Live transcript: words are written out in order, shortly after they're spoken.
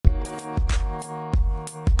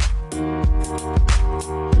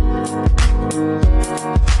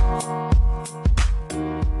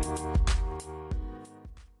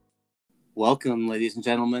Welcome, ladies and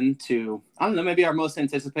gentlemen, to, I don't know, maybe our most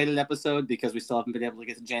anticipated episode because we still haven't been able to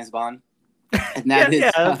get to James Bond. And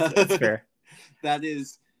That's fair. That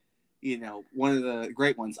is, one of the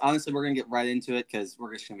great ones. Honestly, we're going to get right into it because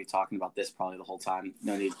we're just going to be talking about this probably the whole time.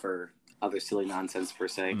 No need for other silly nonsense per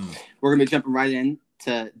se. We're going to be jumping right in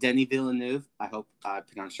to Denis Villeneuve. I hope I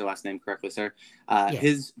pronounced your last name correctly, sir.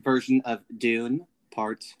 His version of Dune,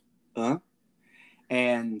 part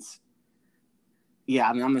and yeah,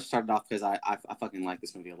 I mean, I'm going to start it off because I fucking like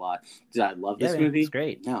this movie a lot. Did I love this movie? It's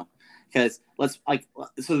great. No. Because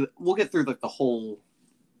so we'll get through the whole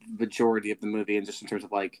majority of the movie and just in terms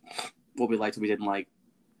of what we liked, what we didn't like,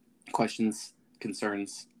 questions,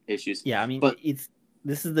 concerns, issues. Yeah, I mean,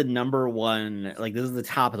 this is the number one, this is the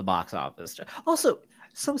top of the box office. Also,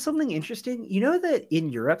 something interesting, you know that in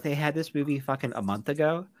Europe they had this movie fucking a month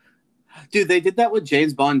ago? Dude, they did that with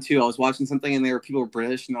James Bond too. I was watching something and people were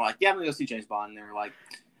British and they're like, yeah, I'm gonna go see James Bond. And they were like,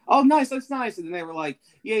 oh, nice, that's nice. And then they were like,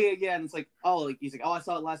 yeah. And it's like, he's like, oh, I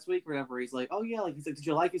saw it last week or whatever. He's like, oh, yeah. He's like, did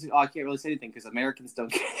you like it? He's like, oh, I can't really say anything because Americans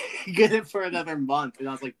don't get it for another month. And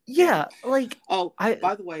I was like, yeah. By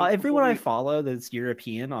the way, everyone I follow that's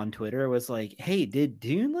European on Twitter was like, hey, did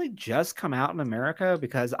Dune just come out in America?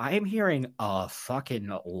 Because I am hearing a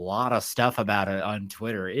fucking lot of stuff about it on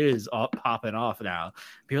Twitter. It is popping off now.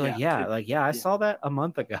 People are I saw that a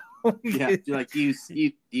month ago. Yeah, like you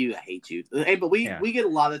I hate you. Hey, but we get a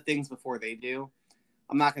lot of things before they do.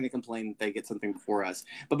 I'm not going to complain if they get something before us.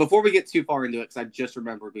 But before we get too far into it, because I just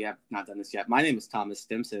remembered we have not done this yet. My name is Thomas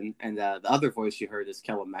Stimson, and the other voice you heard is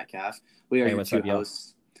Kellen Metcalf. We are your two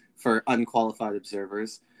hosts for Unqualified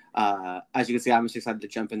Observers. As you can see, I'm just excited to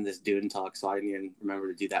jump in this Dune talk, so I didn't even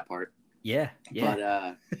remember to do that part. Yeah.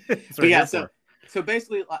 But yeah, so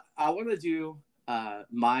basically, I want to do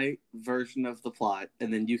my version of the plot,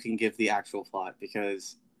 and then you can give the actual plot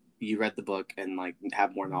because you read the book and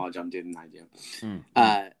have more knowledge on Dune than I do.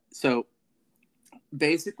 So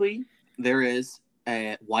basically, there is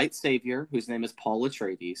a white savior whose name is Paul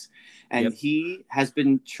Atreides, and he has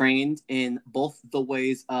been trained in both the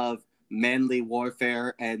ways of manly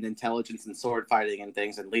warfare and intelligence and sword fighting and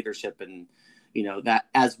things and leadership and that,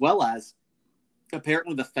 as well as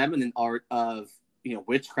apparently the feminine art of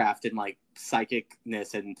witchcraft and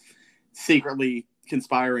psychicness and secretly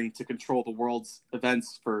conspiring to control the world's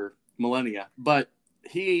events for millennia. But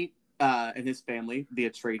he and his family, the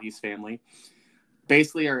Atreides family,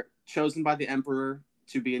 basically are chosen by the Emperor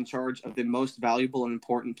to be in charge of the most valuable and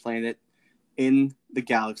important planet in the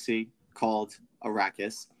galaxy called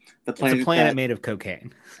Arrakis. It's a planet made of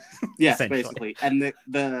cocaine. Yes, basically. And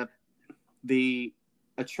the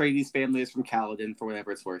Atreides family is from Caladan, for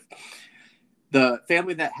whatever it's worth. The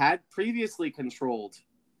family that had previously controlled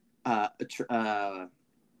Arrakis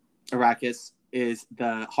is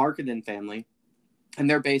the Harkonnen family, and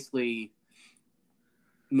they're basically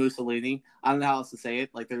Mussolini. I don't know how else to say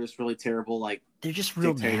it. They're just really terrible. They're just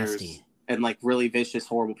real nasty and really vicious,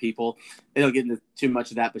 horrible people. They don't get into too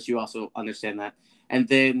much of that, but you also understand that. And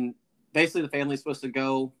then basically the family's supposed to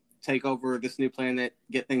go take over this new planet,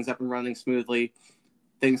 get things up and running smoothly.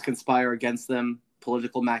 Things conspire against them.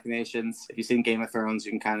 Political machinations. If you've seen Game of Thrones,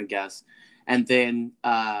 you can kind of guess. And then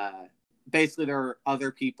basically there are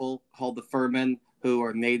other people called the Fremen who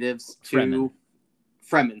are natives to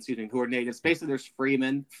Fremen, who are natives. Basically there's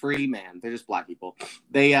freeman. They're just black people.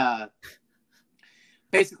 They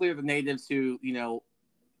basically are the natives who,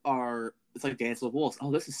 are, it's like Dance with Wolves.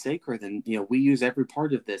 Oh, this is sacred and we use every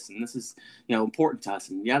part of this and this is important to us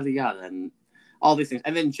and yada yada and all these things.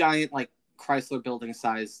 And then giant Chrysler building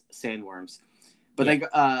size sandworms. But they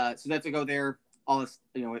so they have to go there. All this,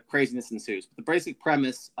 craziness ensues. But the basic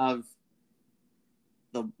premise of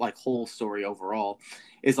the whole story overall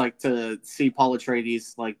is to see Paul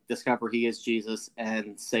Atreides discover he is Jesus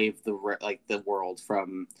and save the world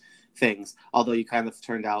from things. Although you kind of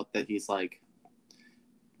turned out that he's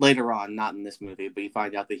later on, not in this movie, but you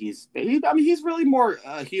find out that he's really more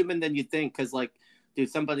human than you'd think. Because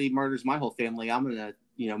dude, somebody murders my whole family, I'm gonna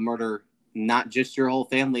murder not just your whole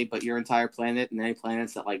family, but your entire planet and any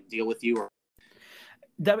planets that deal with you.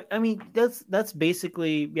 That's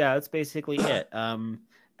basically it.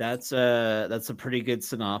 That's a pretty good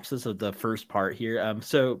synopsis of the first part here.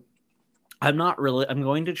 So I'm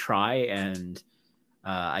going to try and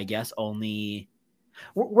I guess only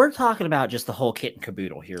we're talking about just the whole kit and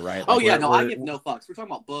caboodle here, right? I give no fucks. We're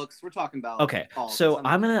talking about books. We're talking about so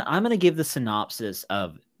I'm gonna give the synopsis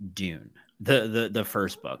of Dune. The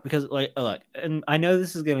first book, because look, and I know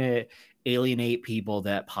this is gonna alienate people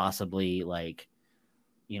that possibly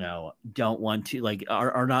don't want to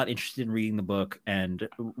are not interested in reading the book and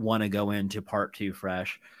want to go into part 2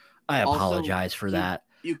 fresh. I apologize for that.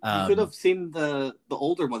 You could have seen the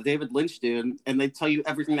older one, David Lynch Dune, and they tell you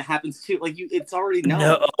everything that happens too. Like it's already known.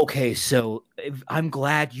 No, okay, so I'm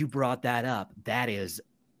glad you brought that up. That is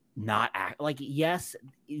not like, yes,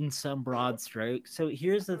 in some broad strokes. So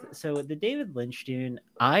the David Lynch Dune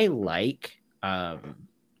I like,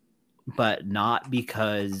 but not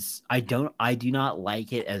because I do not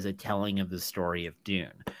like it as a telling of the story of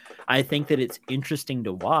Dune. I think that it's interesting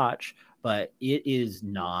to watch, but it is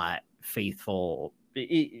not faithful,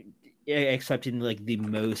 except in like the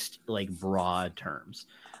most like broad terms.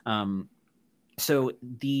 So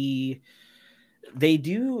they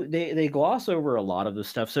gloss over a lot of the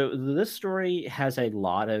stuff. So this story has a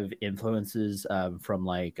lot of influences from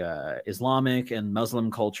like Islamic and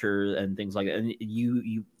Muslim culture and things like that. And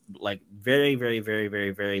you like very, very, very,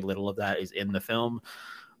 very, very little of that is in the film,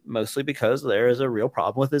 mostly because there is a real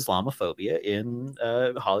problem with Islamophobia in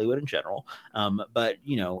Hollywood in general. But,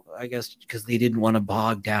 you know, I guess because they didn't want to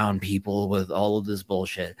bog down people with all of this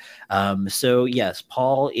bullshit. So, yes,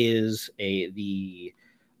 Paul is the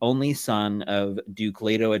only son of Duke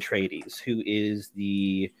Leto Atreides, who is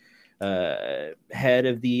the head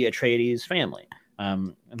of the Atreides family.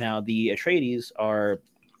 Now, the Atreides are,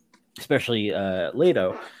 especially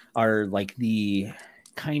Leto, are like the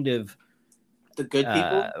kind of the good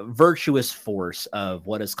people, virtuous force of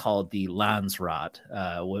what is called the Landsrat,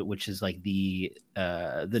 which is like the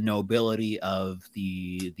nobility of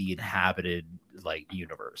the inhabited like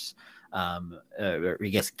universe, or I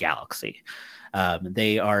guess galaxy.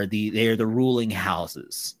 They are the ruling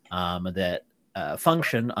houses that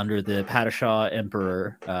function under the Padishah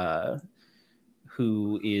Emperor,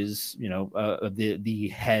 who is, you know, the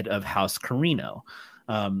head of House Carino.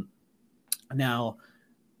 Now,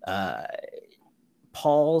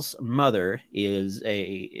 Paul's mother is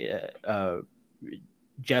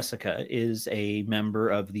Jessica is a member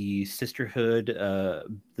of the sisterhood,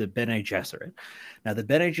 the Bene Gesserit. Now, the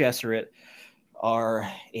Bene Gesserit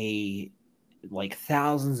are a like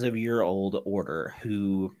thousands of year old order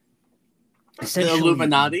who essentially the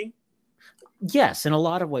Illuminati. Yes, in a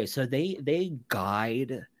lot of ways. So they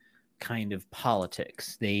guide kind of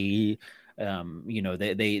politics. They you know,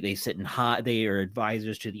 they sit in high, they are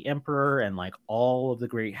advisors to the emperor and like all of the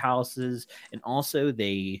great houses, and also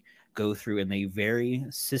they go through and they very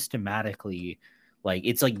systematically, like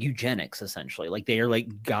it's like eugenics essentially, like they are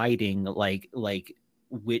like guiding like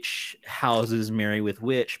which houses marry with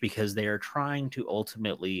which, because they are trying to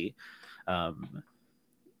ultimately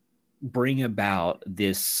bring about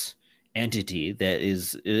this entity that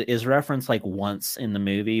is referenced like once in the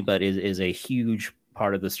movie, but is a huge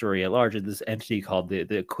part of the story at large. This entity called the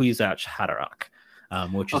Kwisatz Haderach,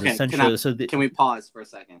 which is essentially. Can we pause for a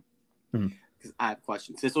second? Because I have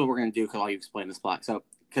questions. This is what we're going to do while you explain this plot. So,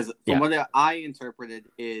 because from what I interpreted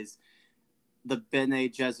is the Bene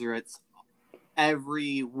Gesserits,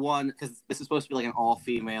 everyone, because this is supposed to be like an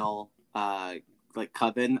all-female like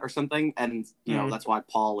coven or something, and you know that's why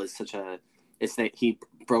Paul is such a. It's that he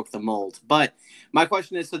broke the mold. But my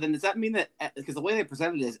question is, so then does that mean that, because the way they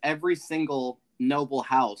presented it is every single noble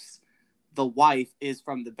house, the wife is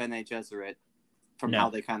from the Bene Gesserit, from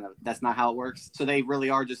how they kind of, that's not how it works. So they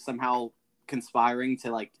really are just somehow conspiring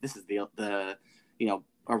to like, this is the you know,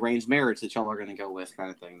 arranged marriage that y'all are going to go with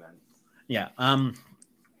kind of thing then. Yeah. I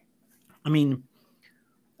mean,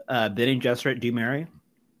 Bene Gesserit do marry.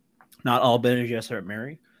 Not all Bene Gesserit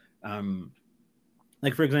marry.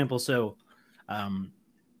 Like for example, so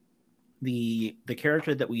the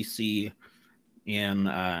character that we see in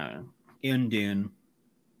Dune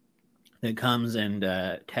that comes and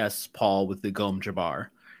tests Paul with the Gom Jabbar,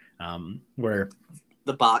 where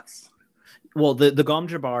the box. Well, the Gom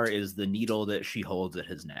Jabbar is the needle that she holds at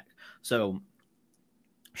his neck. So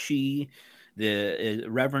the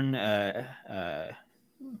Reverend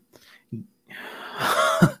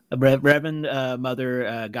Reverend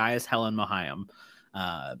Mother Gaius Helen Mohayim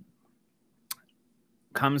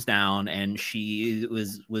comes down, and she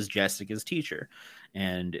was Jessica's teacher,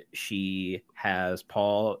 and she has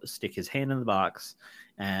Paul stick his hand in the box,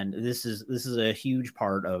 and this is a huge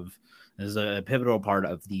part of, this is a pivotal part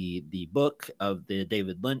of the book, of the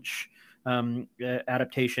David Lynch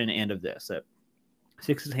adaptation, and of this. That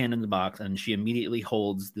sticks his hand in the box, and she immediately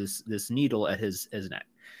holds this needle at his neck,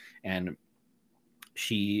 and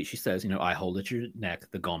she says, you know, I hold at your neck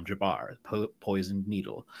the Gom Jabbar, poisoned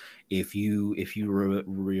needle. If you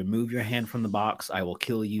remove your hand from the box, I will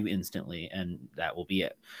kill you instantly, and that will be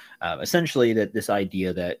it. Essentially, that this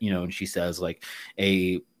idea that, you know, and she says like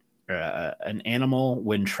an animal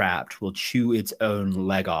when trapped will chew its own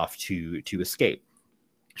leg off to escape.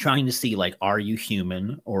 trying to see like, are you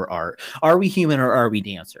human, or are we human, or are we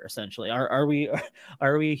Dancer? Essentially, are we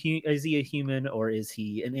is he a human, or is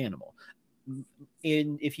he an animal?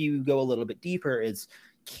 And if you go a little bit deeper, it's,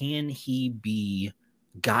 can he be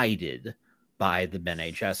guided by the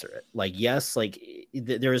Bene Gesserit? Like, yes, like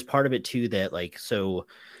there is part of it too that like, so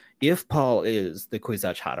if Paul is the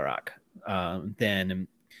Kwisatz Haderach, then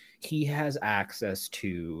he has access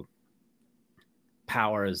to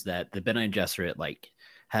powers that the Bene Gesserit like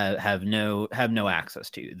have no access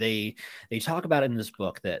to. They talk about it in this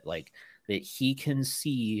book that like that he can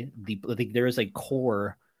see like there is a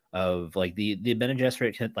core of like the Bene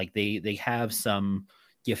Gesserit, like they have some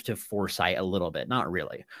gift of foresight a little bit, not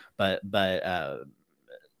really, but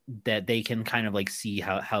that they can kind of like see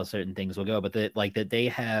how certain things will go, but that like that they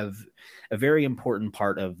have a very important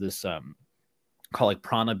part of this called like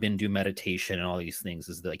prana bindu meditation and all these things,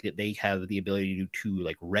 is like that they have the ability to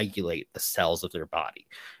like regulate the cells of their body,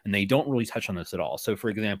 and they don't really touch on this at all. So for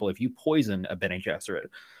example, if you poison a Bene Gesserit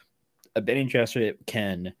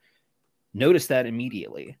can notice that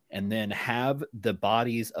immediately and then have the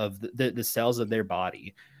bodies of the cells of their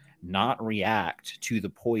body not react to the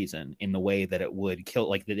poison in the way that it would kill,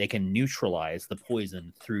 like that they can neutralize the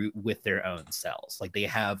poison through with their own cells. Like they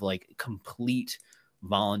have like complete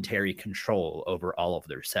voluntary control over all of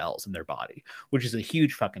their cells in their body, which is a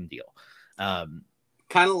huge fucking deal.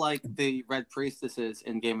 Kind of like the Red Priestesses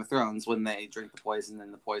in Game of Thrones, when they drink the poison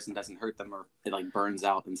and the poison doesn't hurt them, or it like burns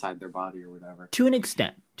out inside their body or whatever. To an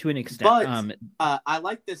extent. But I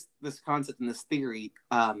like this concept and this theory.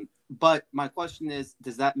 But my question is,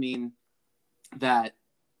 does that mean that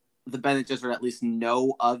the Bene Gesserit at least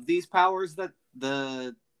know of these powers that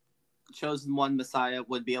the chosen one Messiah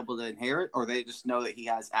would be able to inherit, or they just know that he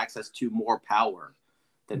has access to more power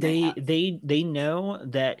than they know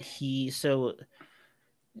that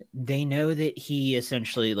they know that he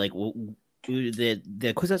essentially like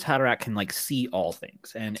the Kwisatz Haderach can like see all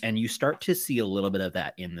things, and you start to see a little bit of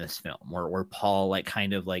that in this film where Paul like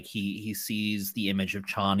kind of like he sees the image of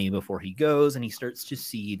Chani before he goes, and he starts to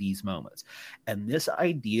see these moments, and this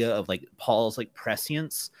idea of like Paul's like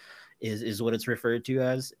prescience is what it's referred to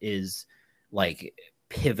as, is like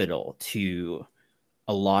pivotal to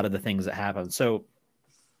a lot of the things that happen. So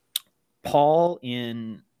Paul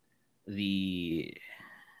in the,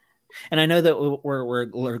 and I know that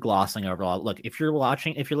we're glossing over a lot. Look, if you're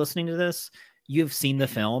listening to this, you've seen the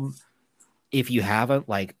film. If you haven't,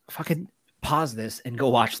 like, fucking pause this and go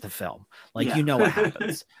watch the film. Like, yeah. You know what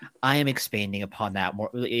happens. I am expanding upon that more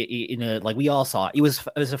in a, like, we all saw it. It was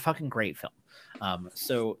a fucking great film.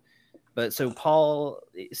 So Paul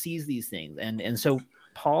sees these things, and so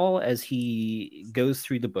Paul, as he goes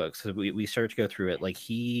through the books, so we start to go through it, like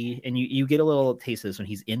you get a little taste of this when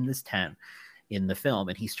he's in this tent in the film,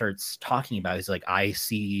 and he starts talking about, he's like, I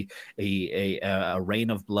see a rain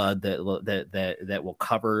of blood that will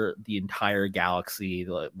cover the entire galaxy,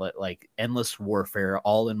 like endless warfare,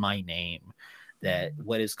 all in my name. That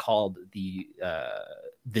what is called the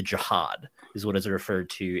jihad is what is referred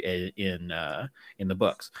to in the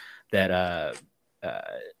books. That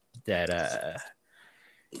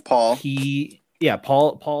Paul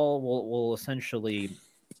will essentially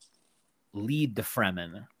lead the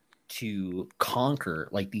Fremen to conquer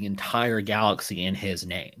like the entire galaxy in his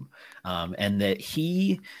name, and that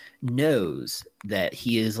he knows that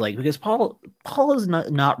he is like, because Paul is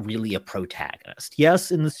not really a protagonist.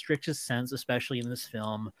 Yes, in the strictest sense, especially in this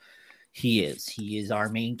film, he is our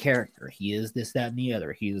main character. He is this, that, and the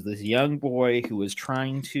other. He is this young boy who is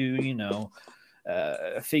trying to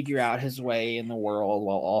figure out his way in the world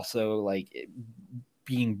while also like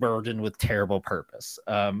being burdened with terrible purpose.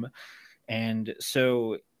 And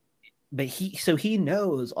so, but he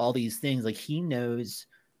knows all these things. Like, he knows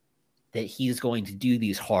that he's going to do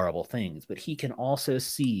these horrible things, but he can also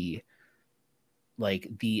see like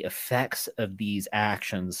the effects of these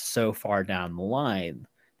actions so far down the line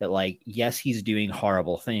that, like, yes, he's doing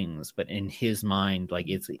horrible things, but in his mind, like,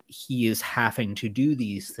 he is having to do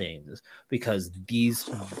these things because these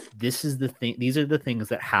are the things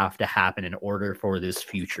that have to happen in order for this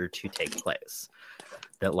future to take place.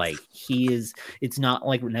 That, like, it's not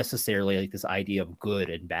like necessarily like this idea of good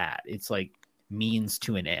and bad. It's like means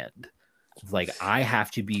to an end. It's like, I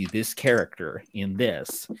have to be this character in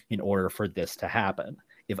this in order for this to happen.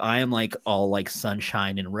 If I am like all like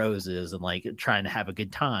sunshine and roses and like trying to have a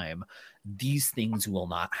good time, these things will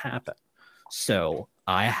not happen. So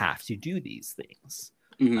I have to do these things.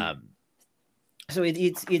 Mm-hmm. So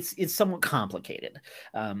it's somewhat complicated.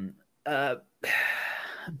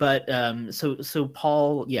 But so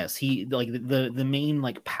Paul, yes, he like the main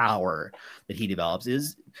like power that he develops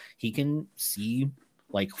is he can see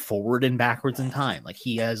like forward and backwards in time. Like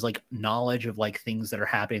he has like knowledge of like things that are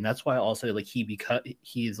happening. That's why also like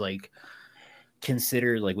he's like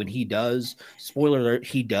considered, like when he does, spoiler alert,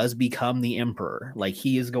 he does become the emperor. Like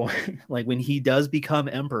he is going like when he does become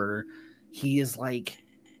emperor, he is like,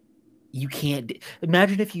 you can't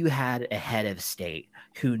imagine if you had a head of state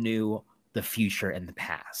who knew the future and the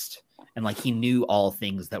past, and like he knew all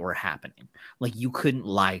things that were happening. Like you couldn't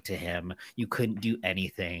lie to him, you couldn't do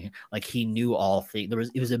anything. Like he knew all things.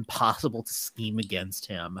 It was impossible to scheme against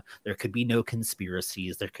him. There could be no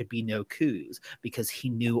conspiracies, there could be no coups, because he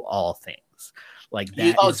knew all things. Like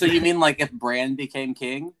that. So you mean like if Bran became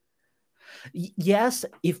king? Yes,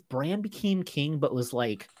 if Bran became king, but was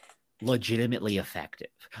like legitimately effective.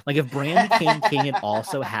 Like if Bran became king and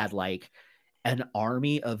also had like an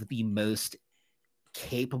army of the most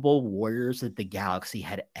capable warriors that the galaxy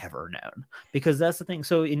had ever known, because that's the thing.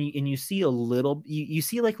 So and you see a little, you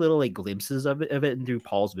see like little like glimpses of it and through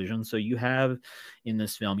Paul's vision. So you have in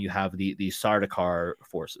this film, you have the Sardaukar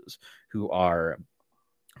forces, who are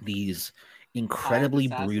these incredibly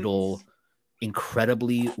brutal,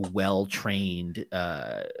 incredibly well trained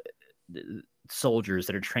soldiers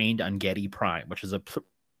that are trained on Gedi Prime, which is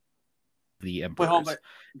the Emperor. But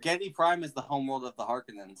Gedi Prime is the homeworld of the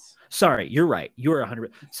Harkonnens. Sorry, you're right. You're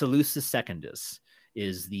 100. Salusa Secundus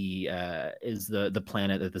is the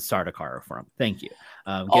planet that the Sardaukar are from. Thank you.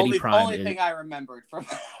 Gedi Prime. Only thing I remembered from.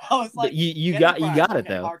 I was like, you got it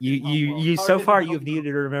though. You so far you've needed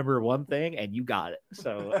to remember one thing and you got it.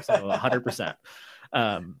 So 100%.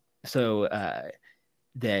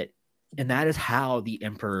 That. And that is how the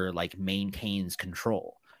Emperor like maintains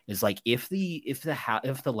control. Is like if the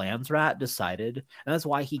Landsrat decided, and that's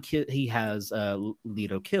why he has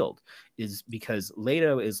Leto killed, is because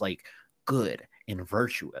Leto is like good and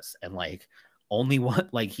virtuous and like only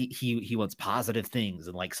want like he wants positive things,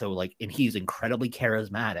 and like so like, and he's incredibly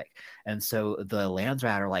charismatic, and so the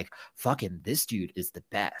Landsrat are like, fucking this dude is the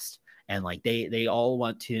best. And like they all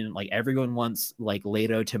want to, like everyone wants like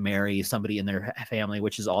Leto to marry somebody in their family,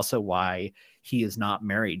 which is also why he is not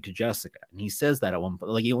married to Jessica. And he says that at one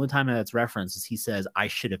point, like the only time that's referenced is he says, I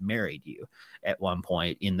should have married you at one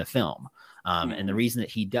point in the film. And the reason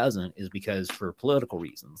that he doesn't is because for political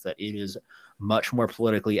reasons, that it is much more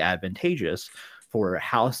politically advantageous for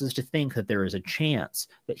houses to think that there is a chance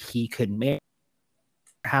that he could marry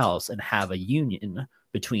house and have a union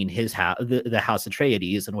between his house, the House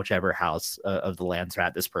Atreides, and whichever house of the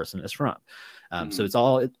Landsrat this person is from. So it's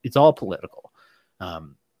all political.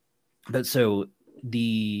 But so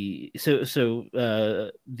the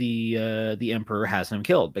Emperor has him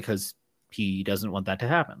killed because he doesn't want that to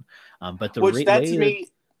happen. But the which that to me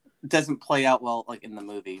doesn't play out well, like in the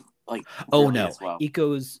movie. Like no, well. it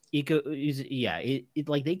goes yeah. It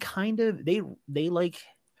like they kind of they like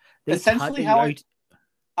they essentially how.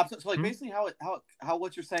 So like basically how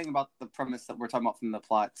what you're saying about the premise that we're talking about from the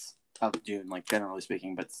plots of Dune, like generally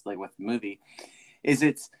speaking, but like with the movie, is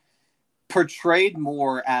it's portrayed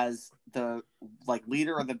more as the like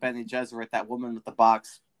leader of the Bene Gesserit, that woman with the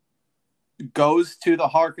box, goes to the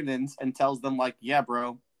Harkonnens and tells them like, yeah,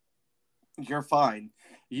 bro, you're fine.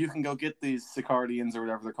 You can go get these Sicardians or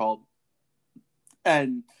whatever they're called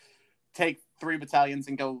and take 3 battalions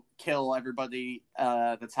and go kill everybody.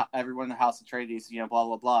 That's everyone in the House of Atreides, blah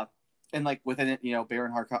blah blah. And like within it,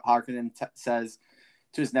 Baron Harkonnen says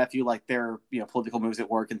to his nephew, like their political moves at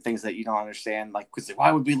work and things that you don't understand. Like, because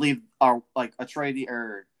why would we leave our like Atreides,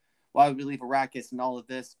 or why would we leave Arrakis and all of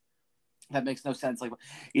this? That makes no sense. Like,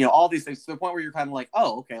 all these things to the point where you're kind of like,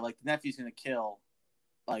 oh, okay, like the nephew's gonna kill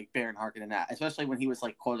like Baron Harkonnen, especially when he was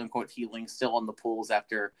like quote unquote healing still on the pools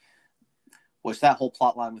after. Which that whole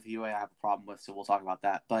plot line with UA I have a problem with, so we'll talk about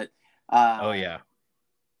that. But oh yeah.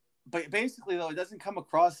 But basically, though, it doesn't come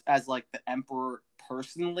across as like the Emperor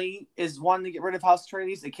personally is wanting to get rid of House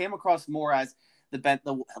Atreides. It came across more as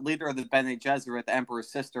the leader of the Bene Gesserit, the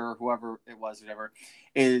Emperor's sister, or whoever it was, whatever,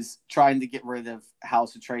 is trying to get rid of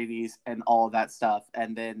House Atreides and all of that stuff.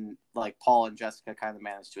 And then like Paul and Jessica kind of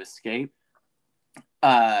managed to escape.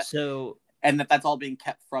 And that's all being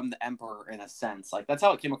kept from the Emperor in a sense. Like that's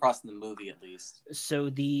how it came across in the movie, at least. So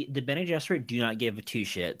the Bene Gesserit do not give two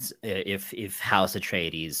shits if House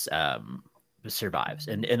Atreides survives,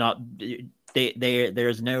 and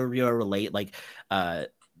there's no real relate like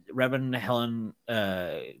Reverend Helen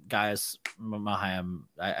Gaius Mahayam.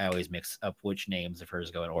 I always mix up which names of hers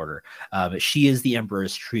go in order. But she is the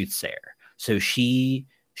Emperor's truthsayer, so she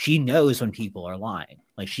knows when people are lying.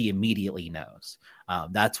 Like she immediately knows.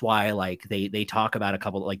 That's why like they talk about a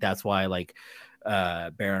couple, like that's why like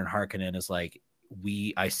Baron Harkonnen is like,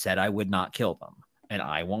 I said I would not kill them, and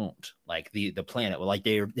I won't. Like the planet, like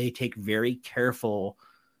they take very careful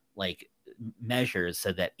like measures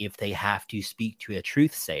so that if they have to speak to a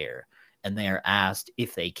truth sayer and they are asked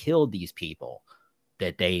if they killed these people,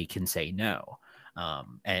 that they can say no,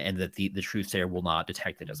 and that the truth sayer will not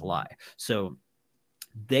detect it as a lie. So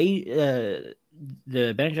they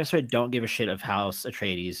the Bene Gesserit don't give a shit of House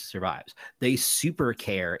Atreides survives. They super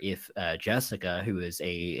care if Jessica, who is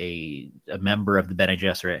a member of the Bene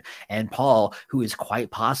Gesserit, and Paul, who is quite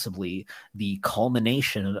possibly the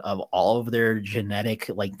culmination of all of their genetic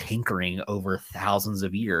like tinkering over thousands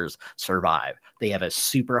of years, survive. They have a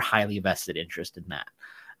super highly vested interest in that.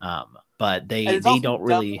 But they don't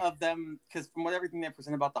really of them, because from what everything they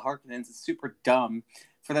present about the Harkonnens, it's super dumb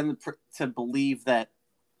for them to believe that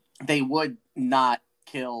they would not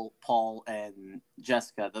kill Paul and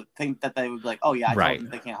Jessica. The thing that they would be like, oh yeah, I told them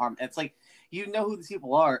they can't harm. It's like, you know who these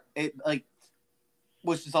people are. It like,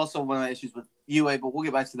 which is also one of the issues with UA, but we'll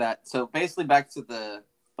get back to that. So basically, back to the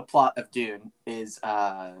plot of Dune is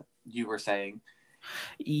you were saying.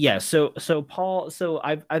 Yeah, so Paul, so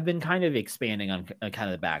I've been kind of expanding on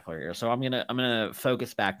kind of the backstory here. So I'm gonna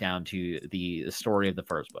focus back down to the story of the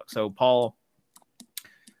first book. So Paul,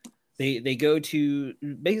 they go to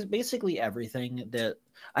basically everything that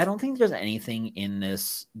I don't think there's anything in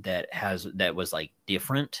this that was like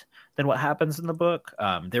different than what happens in the book.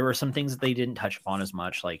 There were some things that they didn't touch upon as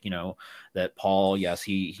much, like, you know, that Paul, yes,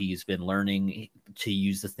 he's been learning to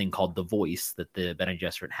use this thing called the voice that the Bene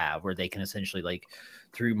Gesserit have, where they can essentially, like,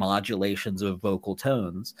 through modulations of vocal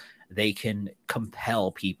tones, they can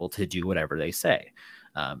compel people to do whatever they say.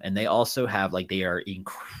 And they also have, like, they are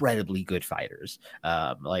incredibly good fighters,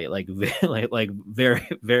 like very,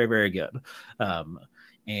 very, very good.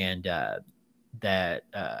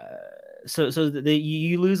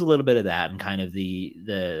 You lose a little bit of that and kind of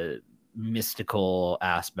the mystical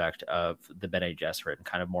aspect of the Bene Gesserit and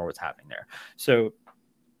kind of more what's happening there. So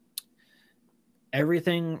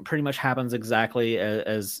everything pretty much happens exactly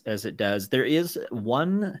as it does. There is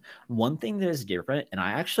one thing that is different, and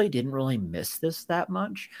I actually didn't really miss this that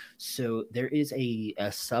much. So there is a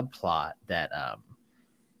subplot that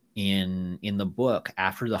in the book,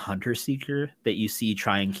 after the Hunter Seeker that you see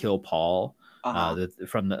try and kill Paul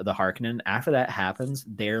from the Harkonnen, after that happens,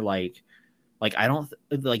 they're like I don't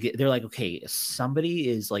like, they're like, okay, somebody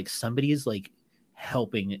is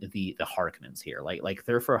helping the Harkonnens here, like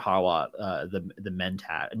Thurfer Hawat, the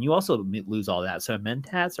Mentat, and you also lose all that. So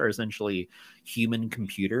Mentats are essentially human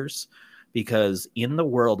computers, because in the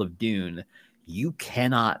world of Dune, you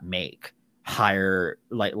cannot make higher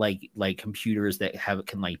like computers that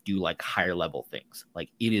can like do like higher level things.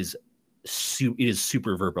 Like it is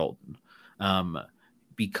super verboten,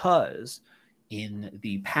 because in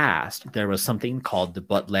the past there was something called the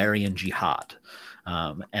Butlerian Jihad.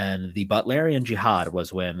 And the Butlerian Jihad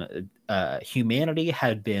was when humanity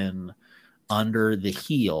had been under the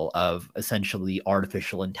heel of essentially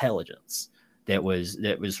artificial intelligence that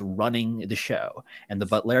was running the show. And the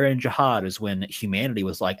Butlerian Jihad is when humanity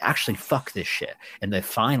was like, actually, fuck this shit. And they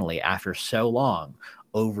finally, after so long,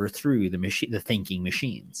 overthrew the thinking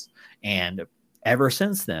machines. And ever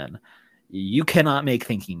since then, you cannot make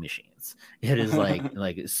thinking machines. It is like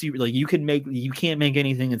you can't make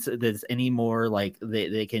anything that's any more like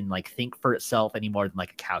they can like think for itself any more than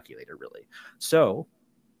like a calculator, really. So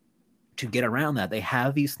to get around that, they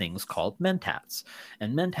have these things called mentats,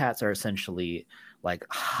 and mentats are essentially like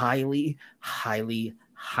highly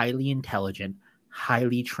intelligent,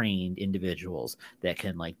 highly trained individuals that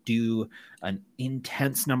can like do an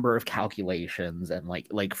intense number of calculations and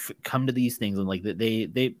come to these things, and like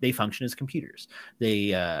they function as computers.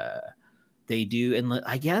 They do, and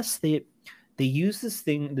I guess they use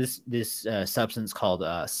this substance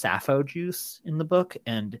called sappho juice in the book,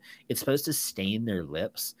 and it's supposed to stain their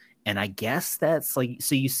lips. And I guess that's like,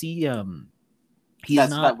 so you see, that's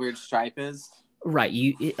not, that weird stripe is right.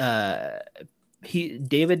 David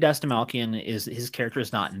Dastmalchian is, his character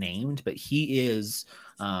is not named, but he is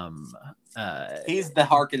he's the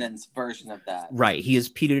Harkonnens version of that. Right. He is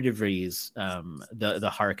Peter DeVries,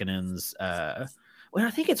 the Harkonnens. Well,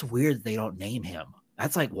 I think it's weird they don't name him.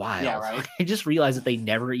 That's like wild. Yeah, right. I just realized that they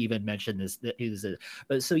never even mentioned this.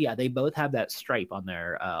 But so yeah, they both have that stripe on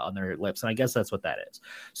their lips, and I guess that's what that is.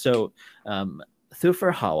 So,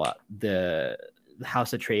 Thufir Hawat, the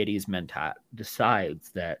House Atreides mentat,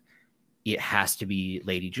 decides that it has to be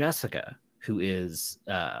Lady Jessica, who is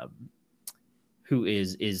like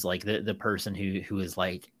the person who is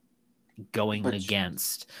like going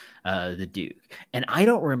against the Duke. And I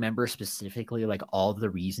don't remember specifically like all the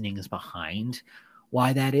reasonings behind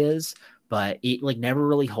why that is, but it like never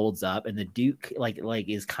really holds up. And the Duke like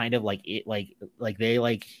is kind of like it like they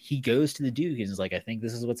like he goes to the Duke and is like, I think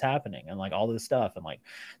this is what's happening, and like all this stuff, and like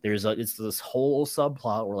there's it's this whole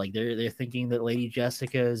subplot where like they're thinking that Lady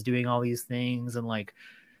Jessica is doing all these things, and like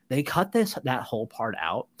they cut that whole part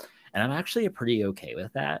out, and I'm actually pretty okay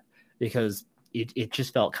with that because it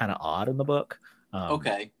just felt kind of odd in the book.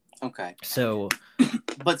 Okay. So,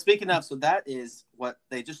 but speaking of, so that is what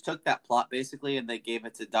they just took that plot basically, and they gave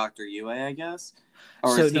it to Dr. Yue, I guess,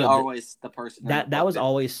 or so is he always the person that was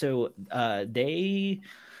always so? They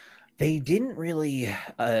didn't really.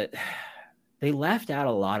 They left out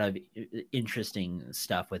a lot of interesting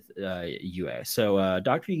stuff with Yue. So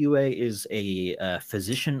Dr. Yue is a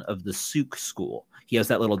physician of the Suk school. He has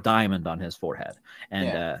that little diamond on his forehead.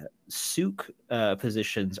 And Suk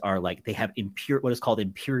physicians are like, they have what is called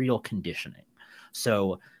imperial conditioning.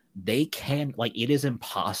 So they can, like, it is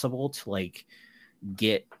impossible to, like,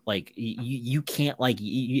 get, like, you can't, like,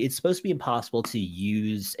 it's supposed to be impossible to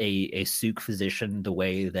use a Suk physician the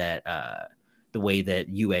way that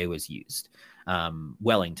Yue was used.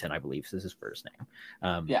 Wellington, I believe, is his first name.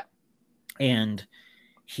 And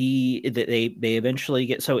they eventually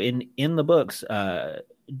get, so in the books,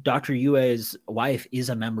 Dr. Yue's wife is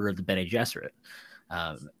a member of the Bene Gesserit.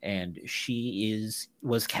 And she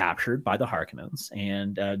was captured by the Harkonnens,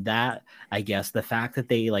 and that, I guess, the fact that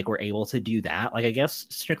they like were able to do that, like, I guess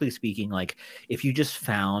strictly speaking, like if you just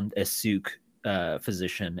found a Suk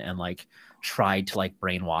physician and like tried to like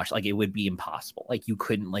brainwash, like it would be impossible. Like you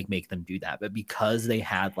couldn't like make them do that, but because they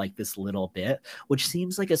had like this little bit, which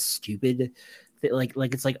seems like a stupid like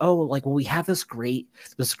it's like, oh, like, well, we have this great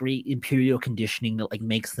imperial conditioning that like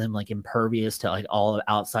makes them like impervious to like all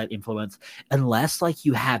outside influence, unless like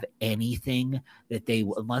you have anything that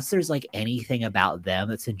unless there's like anything about them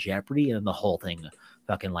that's in jeopardy, and the whole thing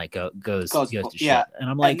fucking like goes to shit. And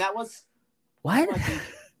I'm like, and that was what the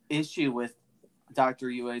issue with Dr.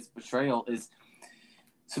 Yue's betrayal is,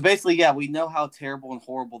 so basically, we know how terrible and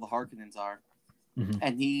horrible the Harkonnens are. Mm-hmm.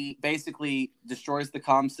 And he basically destroys the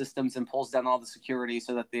comm systems and pulls down all the security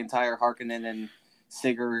so that the entire Harkonnen and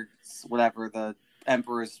Sigurd's, whatever, the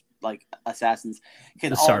Emperor's like assassins can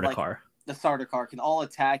the Sardaukar can all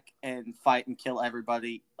attack and fight and kill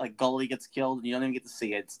everybody. Like Gully gets killed and you don't even get to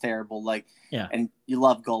see it. It's terrible. Like, and you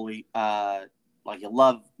love Gully. Like you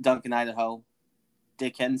love Duncan, Idaho.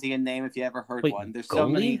 Dickensian name if you ever heard one. There's Gully? So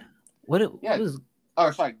many. What is?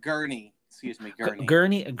 Oh, sorry, Gurney. Excuse me,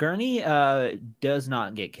 Gurney. Gurney does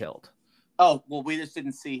not get killed. Oh, well, we just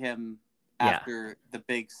didn't see him after the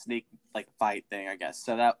big sneak like fight thing, I guess.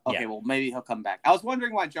 So that well, maybe he'll come back. I was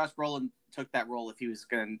wondering why Josh Brolin took that role if he was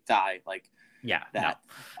going to die, like that.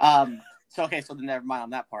 No. So then never mind on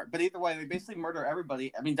that part. But either way, they basically murder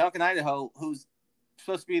everybody. I mean, Duncan Idaho, who's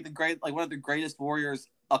supposed to be one of the greatest warriors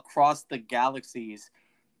across the galaxies,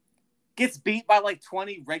 gets beat by like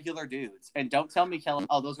 20 regular dudes. And don't tell me, Kellen,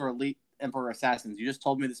 those were elite Emperor assassins. You just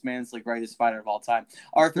told me this man's the greatest fighter of all time.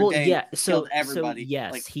 Arthur Dayne killed everybody. So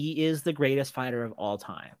yes, he is the greatest fighter of all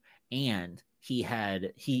time, and he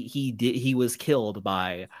was killed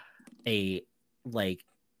by an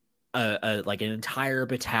entire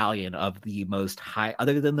battalion of the most high,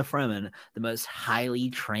 other than the Fremen, the most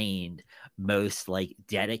highly trained, most like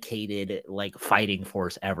dedicated like fighting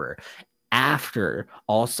force ever. After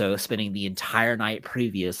also spending the entire night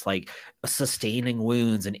previous like sustaining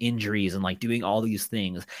wounds and injuries and like doing all these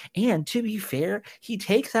things. And to be fair, he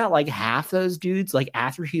takes out like half those dudes like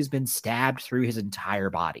after he's been stabbed through his entire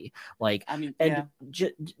body. Like, I mean, and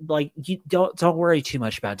like you don't worry too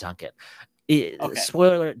much about Duncan.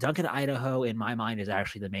 Spoiler alert, Duncan Idaho in my mind is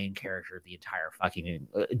actually the main character of the entire fucking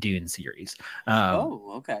Dune series.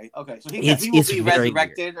 Okay. So he will be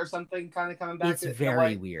resurrected or something, kind of coming back. It's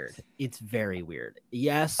very weird.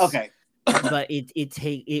 Yes. Okay. But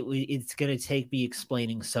it's gonna take me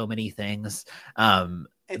explaining so many things. We don't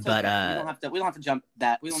have to jump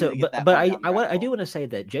that. We don't I do want to say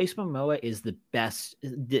that Jason Momoa is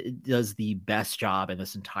does the best job in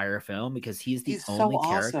this entire film, because he's the only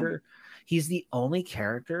character. Awesome. He's the only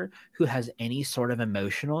character who has any sort of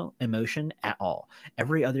emotion at all.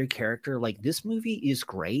 Every other character, like, this movie is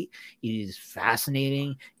great. It is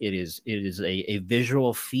fascinating. It is a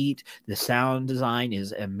visual feat. The sound design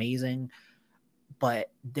is amazing,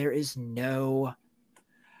 but there is no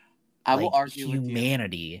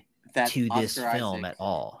humanity to this film at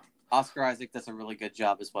all. Oscar Isaac does a really good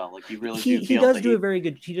job as well. Like, you really he does do a very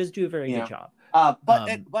good job.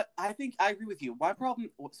 But I think I agree with you. My problem.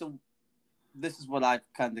 So this is what I've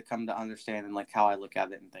kind of come to understand and like how I look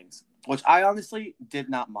at it and things, which I honestly did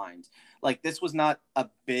not mind. Like this was not a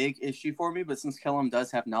big issue for me, but since Kellum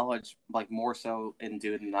does have knowledge, like more so in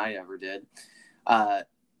Dune than I ever did,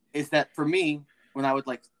 is that for me when I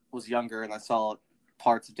was younger and I saw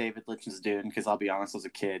parts of David Lynch's Dune, because I'll be honest, I was a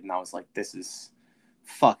kid and I was like, this is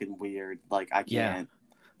fucking weird. Like I can't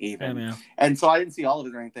even. Yeah, and so I didn't see all of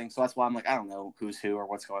it or anything. So that's why I'm like, I don't know who's who or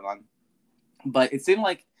what's going on. But it seemed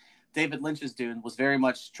like David Lynch's Dune was very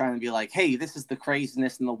much trying to be like, hey, this is the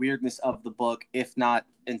craziness and the weirdness of the book, if not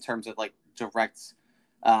in terms of like direct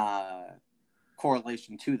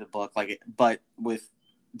correlation to the book. But with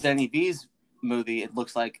Denny V's movie, it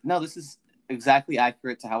looks like, no, this is exactly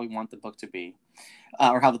accurate to how we want the book to be,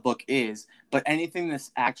 or how the book is. But anything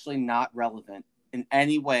that's actually not relevant in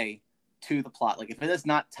any way to the plot, like if it is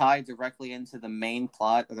not tied directly into the main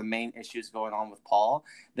plot or the main issues going on with Paul,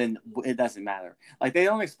 then it doesn't matter. Like they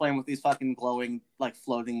don't explain what these fucking glowing like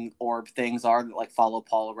floating orb things are that like follow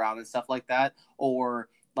Paul around and stuff like that, or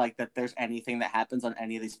like that there's anything that happens on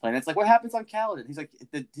any of these planets. Like what happens on Caladan? He's like,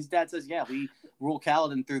 his dad says, yeah, we rule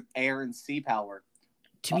Caladan through air and sea power.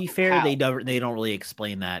 To be fair, they don't really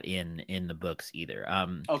explain that in the books either.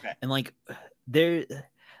 Okay. And like they're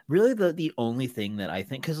really the only thing that I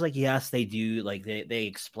think, because like yes they do, like they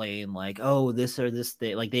explain like, oh, this or this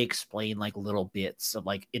thing, like they explain like little bits of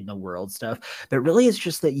like in the world stuff, but really it's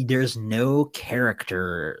just that there's no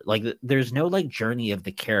character, like there's no like journey of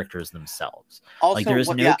the characters themselves. Also, like there's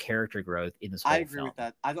no character growth in this whole I agree film. with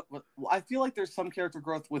that. I feel like there's some character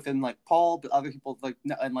growth within like Paul, but other people like,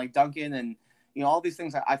 and like Duncan and all these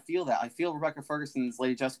things. I feel that. I feel Rebecca Ferguson's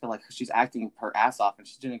Lady Jessica, like she's acting her ass off and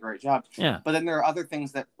she's doing a great job. Yeah. But then there are other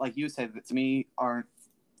things that, like you said, that to me aren't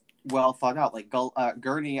well thought out. Like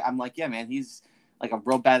Gurney, I'm like, yeah, man, he's like a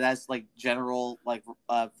real badass, like general, like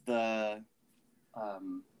of the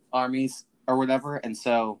armies or whatever. And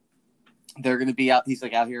so they're going to be out. He's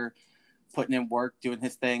like out here putting in work, doing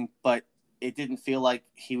his thing. But it didn't feel like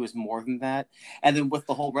he was more than that. And then with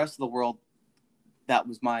the whole rest of the world, that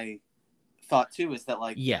was my thought too, is that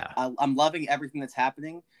like, yeah, I'm loving everything that's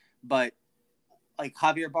happening, but like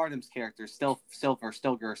Javier Bardem's character,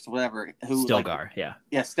 Stilgar, whatever, who Stilgar,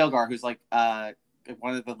 like, Stilgar, who's like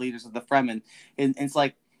one of the leaders of the Fremen, and it's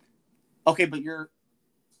like, okay, but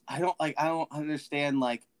I don't understand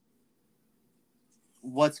like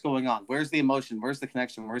what's going on. Where's the emotion? Where's the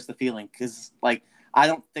connection? Where's the feeling? Because like I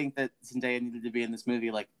don't think that Zendaya needed to be in this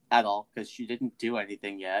movie like at all, because she didn't do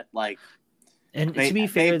anything yet. Like. And to be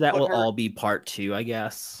fair, that will all be part 2, I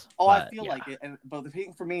guess. Oh, but, I feel like it. But the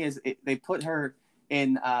thing for me is they put her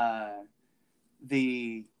in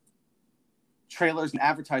the trailers and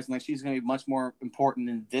advertising like she's going to be much more important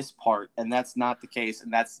in this part, and that's not the case,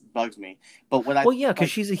 and that bugs me. But because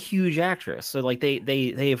she's a huge actress, so like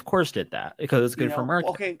they of course did that because it's good for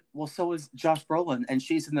marketing. Okay, well, so is Josh Brolin, and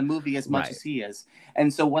she's in the movie as much as he is,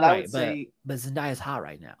 and so what I would say, but Zendaya's hot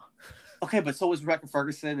right now. Okay, but so is Rebecca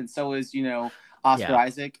Ferguson, and so is Oscar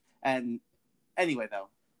Isaac. And anyway, though,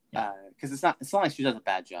 because it's not like she does a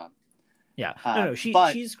bad job. Yeah, no,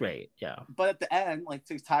 she's great. Yeah, but at the end, like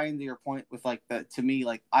to tie into your point with like to me,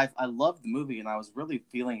 like I loved the movie and I was really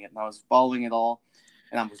feeling it and I was following it all,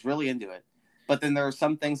 and I was really into it. But then there are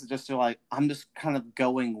some things that just are like, I'm just kind of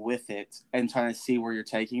going with it and trying to see where you're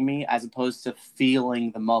taking me, as opposed to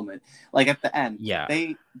feeling the moment. Like at the end,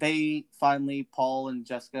 they finally, Paul and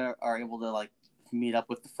Jessica are able to like meet up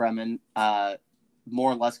with the Fremen,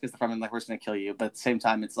 more or less, because the Fremen like, we're just gonna kill you. But at the same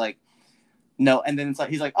time, it's like, no. And then it's like,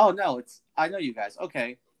 he's like, oh no, I know you guys.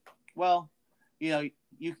 Okay, well,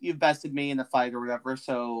 you've bested me in a fight or whatever,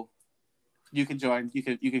 so you can join. You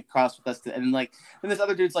can cross with us. And like, and this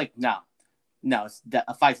other dude's like, no, it's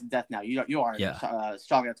a fight to death now. You aren't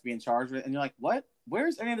strong enough to be in charge. And you're like, what?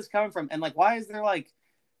 Where's any of this coming from? And like, why is there like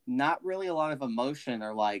not really a lot of emotion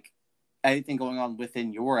or like anything going on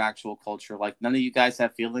within your actual culture? Like, none of you guys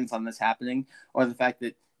have feelings on this happening, or the fact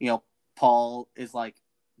that Paul is like,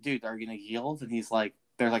 dude, are you gonna yield? And he's like,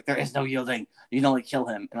 they're like, there is no yielding. You can only kill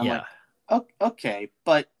him. And I'm like, oh, okay,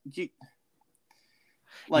 but you,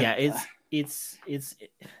 like, there is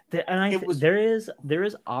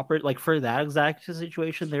like for that exact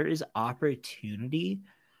situation, there is opportunity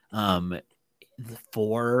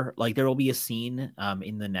for like there will be a scene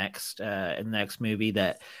in the next movie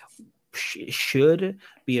that should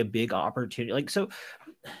be a big opportunity. Like, so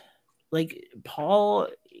like Paul,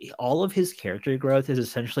 all of his character growth is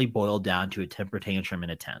essentially boiled down to a temper tantrum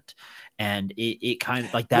in a tent, and it kind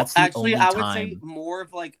of like that's actually the only I would time. say more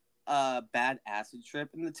of like a bad acid trip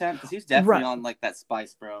in the tent, because he's definitely on like that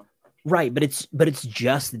spice, bro. Right, but it's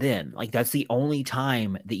just then. Like that's the only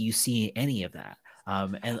time that you see any of that.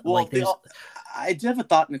 And Well, like there's I do have a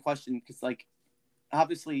thought and a question, because like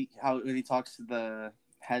obviously how when he talks to the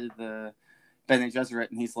head of the Bene Gesserit,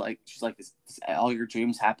 and she's like, is all your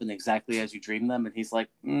dreams happen exactly as you dream them? And he's like,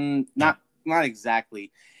 not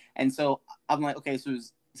exactly. And so I'm like, okay, so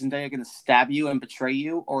is Zendaya gonna stab you and betray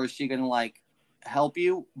you, or is she gonna like help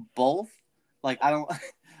you? Both? Like I don't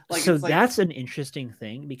like. So It's like, that's an interesting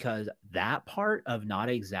thing, because that part of not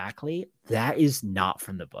exactly, that is not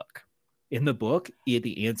from the book. In the book,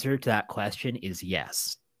 the answer to that question is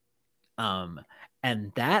yes.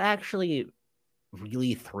 And that actually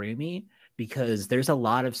really threw me, because there's a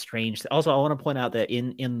lot of strange. Also, I want to point out that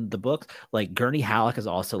in the books, like Gurney Halleck is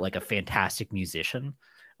also like a fantastic musician.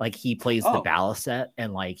 Like he plays the balisette,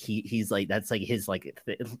 and like he's like, that's like his like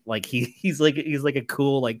he's like a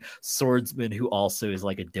cool like swordsman who also is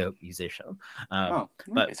like a dope musician.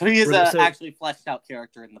 But so he is actually fleshed out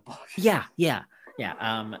character in the book. Yeah.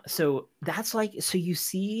 So that's like, so you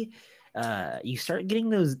see, you start getting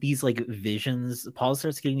these like visions. Paul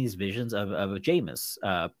starts getting these visions of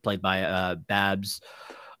Jameis, played by Babs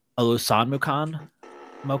Olusanmokun.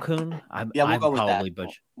 I'm probably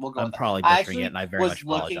butchering it, and I very much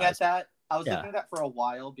apologize. Looking at that. I was looking at that for a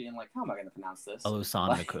while, being like, how am I going to pronounce this?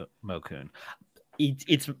 Olusanmokun.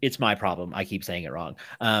 It's my problem. I keep saying it wrong.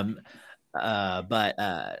 So I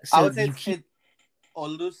would say it's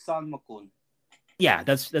Olusanmokun. Yeah,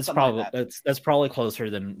 that's probably like that's probably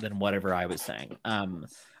closer than whatever I was saying.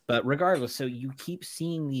 But regardless, so you keep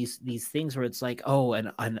seeing these things where it's like, oh,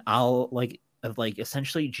 and I'll like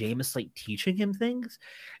essentially Jameis like teaching him things,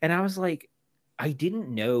 and I was like, I didn't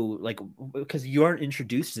know, like, because you aren't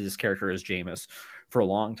introduced to this character as Jameis for a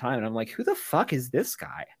long time, and I'm like, who the fuck is this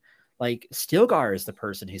guy? Like, Stilgar is the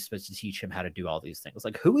person who's supposed to teach him how to do all these things.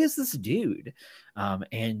 Like, who is this dude?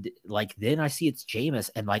 And like, then I see it's Jameis,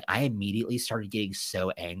 and like, I immediately started getting so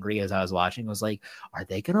angry as I was watching. I was like, are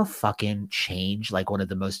they gonna fucking change like one of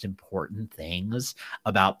the most important things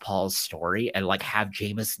about Paul's story, and like have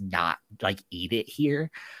Jameis not like eat it here?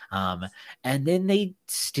 And then they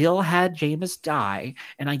still had Jameis die,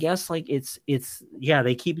 and I guess like it's yeah,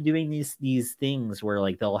 they keep doing these things where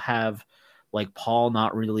like they'll have like Paul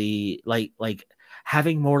not really like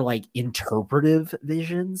having more like interpretive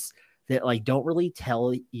visions that like don't really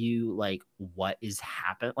tell you like what is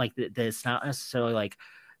happening. Like that it's not necessarily like,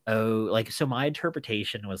 oh, like, so my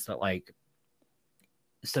interpretation was that like,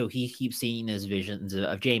 so he keeps seeing his visions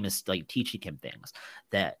of Jameis like teaching him things,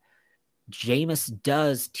 that Jameis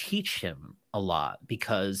does teach him a lot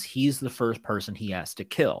because he's the first person he has to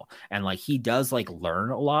kill. And like he does like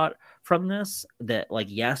learn a lot from this, that like,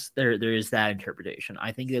 yes, there is that interpretation.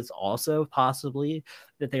 I think it's also possibly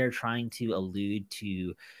that they are trying to allude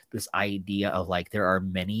to this idea of like there are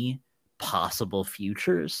many possible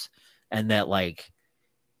futures, and that like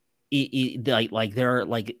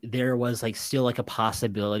there was like still like a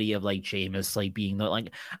possibility of like Jameis like being the,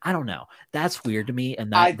 like, I don't know, that's weird to me,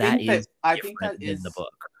 and that is different in the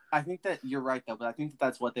book. I think that you're right though, but I think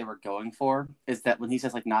that's what they were going for, is that when he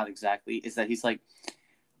says like not exactly, is that he's like,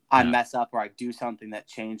 I mess up or I do something that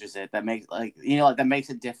changes it, that makes like, you know, like that makes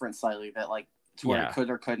it different slightly, that like to where it could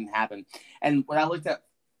or couldn't happen. And when I looked at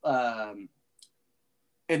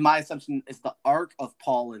in my assumption is the arc of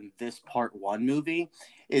Paul in this part 1 movie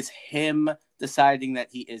is him deciding that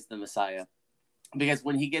he is the Messiah. Because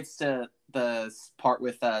when he gets to the part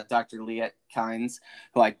with Dr. Liet Kynes,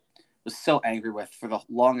 who I was so angry with for the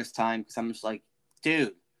longest time, because I'm just like,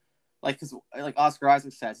 dude, like, because like Oscar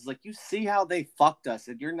Isaac says, it's like, you see how they fucked us,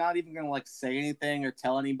 and you're not even gonna like say anything or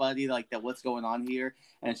tell anybody like that what's going on here.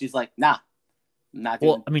 And she's like, nah.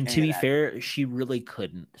 Well, I mean, to be fair, she really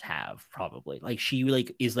couldn't have, probably. Like, she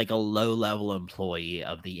like is like a low-level employee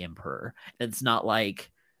of the Emperor. It's not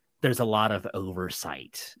like there's a lot of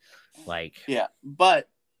oversight. Like, yeah, but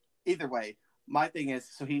either way, my thing is,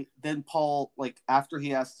 so Paul, like, after he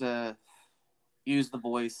has to use the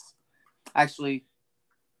voice, actually,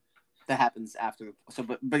 that happens after. So,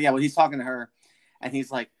 but yeah, when he's talking to her, and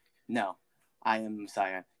he's like, no, I am the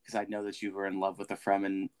Messiah, because I know that you were in love with the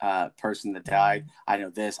Fremen person that died. I know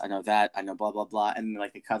this, I know that, I know blah, blah, blah. And then,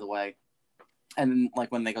 like, they cut away. And then,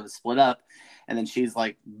 like, when they go to split up, and then she's,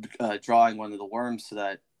 like, drawing one of the worms so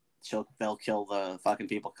that they'll kill the fucking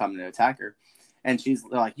people coming to attack her. And she's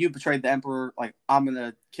like, you betrayed the Emperor. Like, I'm going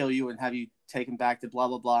to kill you and have you taken back to blah,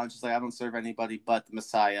 blah, blah. And she's like, I don't serve anybody but the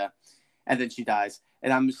Messiah. And then she dies.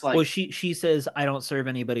 And I'm just like... Well, she says, I don't serve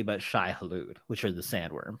anybody but Shai Hulud, which are the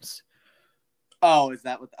sandworms. Oh, is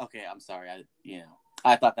that what... Okay, I'm sorry.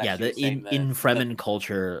 I thought that Yeah, she was saying in Fremen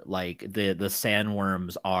culture, like the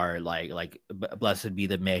sandworms are like blessed be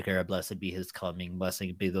the maker, blessed be his coming,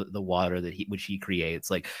 blessed be the water that which he creates.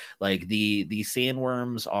 Like the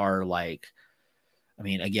sandworms are like, I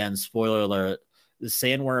mean, again, spoiler alert, the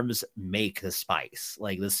sandworms make the spice.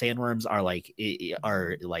 Like the sandworms are like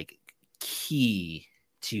key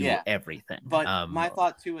to yeah. everything. But my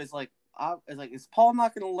thought too is like, is Paul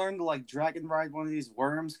not going to learn to like dragon ride one of these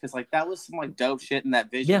worms? Because like that was some like dope shit in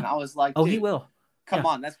that vision. Yeah. I was like, oh, dude, he will. come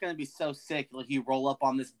on, that's going to be so sick. Like you roll up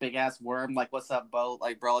on this big ass worm, like, what's up, Bo?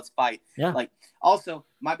 Like, bro, let's fight. Yeah. Like, also,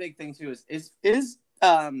 my big thing too is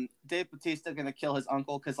Dave Bautista going to kill his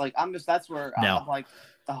uncle? Because like that's where I'm like,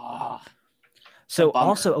 oh. So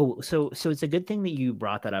also, so it's a good thing that you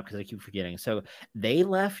brought that up because I keep forgetting. So they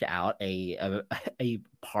left out a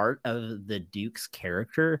part of the Duke's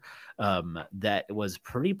character that was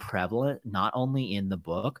pretty prevalent, not only in the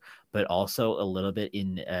book but also a little bit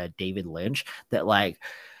in David Lynch. That like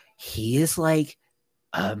he is like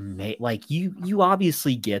like you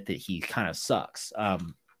obviously get that he kind of sucks.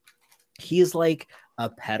 He is like a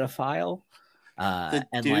pedophile. The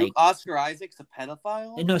and Duke, like Oscar Isaac's a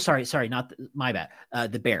pedophile? No, sorry, not my bad.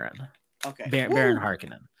 The Baron. Okay. Baron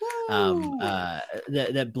Harkonnen. Baron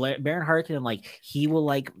Harkonnen, like he will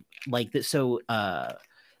like that. So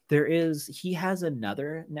he has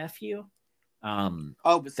another nephew.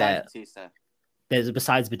 Besides Batista.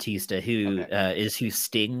 Besides Batista, who is who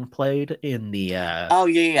Sting played in the. Oh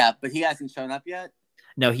yeah, but he hasn't shown up yet.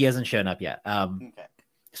 No, he hasn't shown up yet. Okay.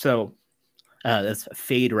 So that's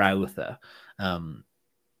Fade Rautha. And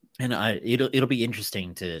it'll be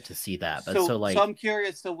interesting to see that. But so I'm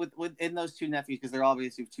curious. So within those two nephews, because they're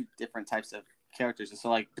obviously two different types of characters. And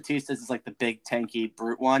so like Batista's is like the big tanky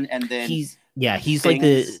brute one, and then he's like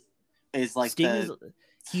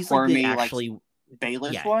actually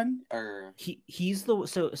Baelish one, or he's the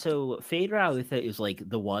so Fade Rautha is like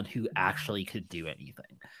the one who actually could do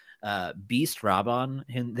anything. Beast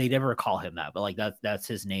Rabban, they never call him that, but like that's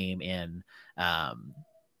his name in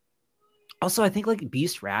also, I think like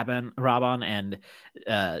Beast Rabban and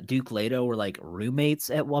Duke Leto were like roommates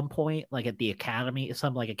at one point, like at the academy,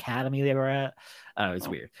 some like academy they were at. It's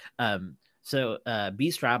weird. So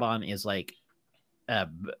Beast Rabban is like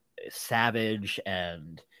savage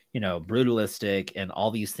and brutalistic and all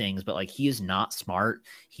these things, but like he is not smart.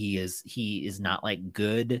 He is not like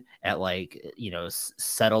good at like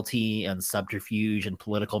subtlety and subterfuge and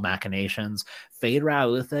political machinations. Fade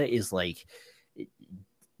Rautha is like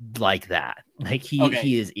that. Like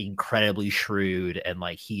he is incredibly shrewd, and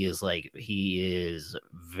like he is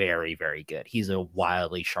very, very good. He's a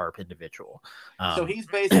wildly sharp individual. So he's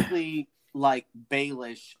basically like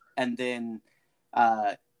Baelish, and then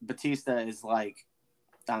Batista is like,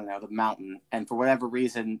 I don't know, the Mountain. And for whatever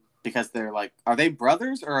reason, because they're like, are they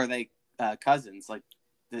brothers or are they cousins? Like,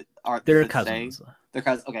 they're cousins. They're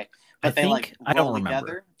cousins. Okay, but I don't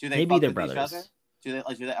remember. Do they maybe they're with brothers? Each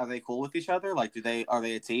other? Are they cool with each other? Like, are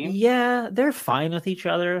they a team? Yeah, they're fine with each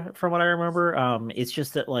other from what I remember. It's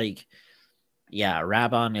just that like, yeah,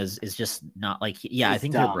 Rabban is just not like, I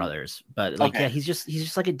think dumb. They're brothers, but like, he's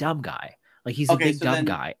just like a dumb guy. Like he's a big dumb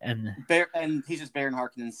guy, and he's just Baron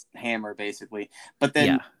Harkonnen's hammer basically. But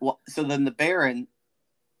then, so then the Baron,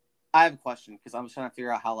 I have a question because I'm trying to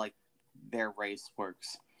figure out how like their race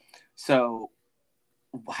works. So,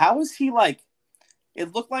 how is he like?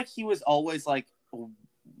 It looked like he was always like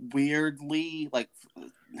weirdly like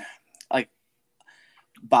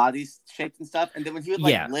body shaped and stuff, and then when he would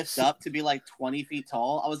like lift up to be like 20 feet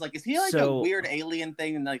tall, I was like, is he like a weird alien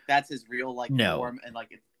thing, and like that's his real like form, and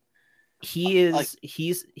like he is like,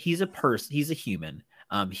 he's a person, he's a human.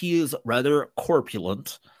 He is rather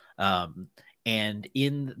corpulent, and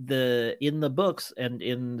in the books and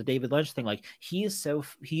in the David Lynch thing, like he's so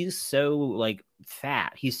like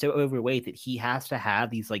fat, he's so overweight that he has to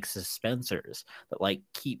have these like suspensors that like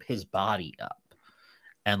keep his body up,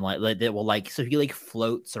 and like that will like, so he like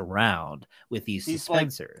floats around with these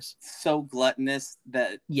suspensors. Like, so gluttonous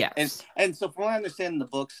that and so from what I understand in the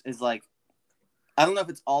books is like, I don't know if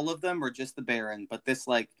it's all of them or just the Baron, but this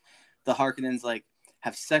like the Harkonnens like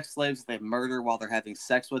have sex slaves they murder while they're having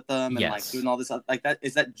sex with them, and like doing all this like that.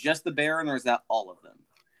 Is that just the Baron or is that all of them?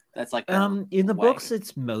 That's like in the books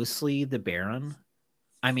it's mostly the Baron.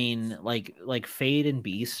 I mean, like Fade and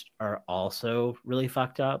Beast are also really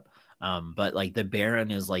fucked up. But like the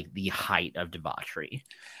Baron is like the height of debauchery.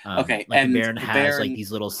 Like and the Baron has like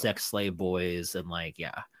these little sex slave boys, and like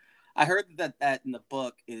I heard that in the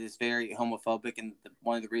book it is very homophobic, and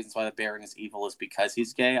one of the reasons why the Baron is evil is because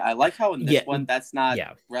he's gay. I like how in this one that's not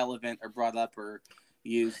relevant or brought up, or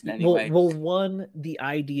used in any way. Well, one, the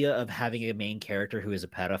idea of having a main character who is a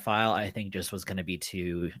pedophile, I think just was going to be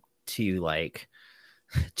too like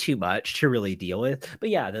too much to really deal with. But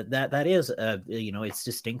yeah, that is it's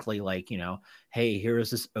distinctly like, hey, here is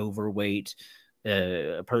this overweight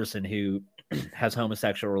person who has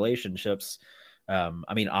homosexual relationships.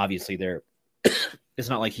 I mean, obviously it's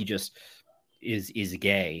not like he just is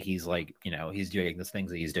gay. He's like, he's doing the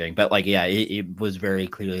things that he's doing, but like, yeah, it was very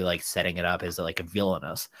clearly like setting it up as like a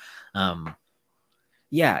villainous.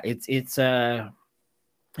 Yeah, it's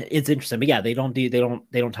interesting, but yeah, they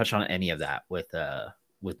don't touch on any of that with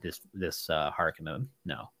this Harkonnen.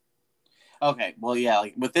 No. Okay, well, yeah,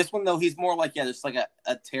 like with this one though, he's more like, yeah, just like a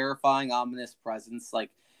terrifying, ominous presence, like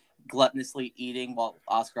gluttonously eating while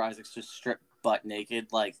Oscar Isaac's just stripped butt naked,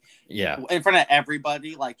 like in front of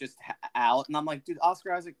everybody, like just out. And I'm like, dude,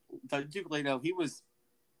 Oscar Isaac, Duke Leto, he was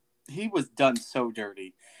done so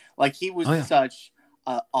dirty. Like he was such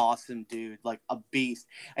an awesome dude, like a beast.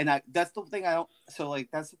 And that's the thing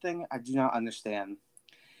that's the thing I do not understand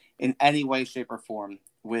in any way, shape, or form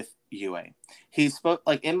with Yue. He spoke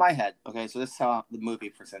like in my head. Okay, so this is how the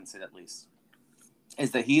movie presents it, at least,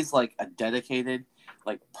 is that he's like a dedicated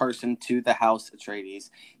like person to the House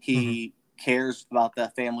Atreides. He cares about the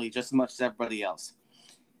family just as much as everybody else.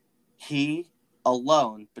 He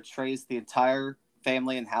alone betrays the entire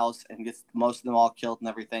family and house and gets most of them all killed and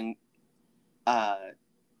everything. And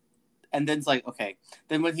then it's like, okay.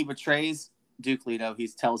 Then when he betrays Duke Leto, he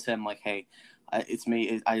tells him like, hey, it's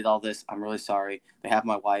me. I did all this. I'm really sorry. They have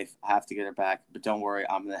my wife. I have to get her back. But don't worry.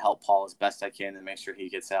 I'm going to help Paul as best I can and make sure he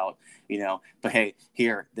gets out, But hey,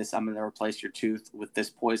 here, I'm going to replace your tooth with this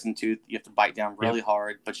poison tooth. You have to bite down really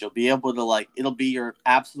hard, but you'll be able to it'll be your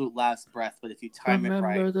absolute last breath. But if you time it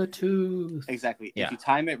right. Remember the tooth. Exactly. Yeah. If you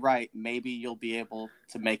time it right, maybe you'll be able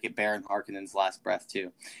to make it Baron Harkonnen's last breath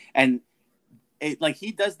too. And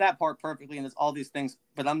he does that part perfectly and does all these things.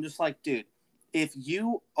 But I'm just like, dude, if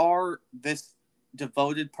you are this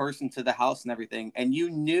devoted person to the house and everything, and you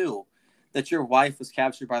knew that your wife was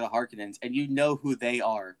captured by the Harkonnens, and you know who they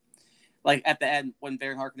are, like at the end when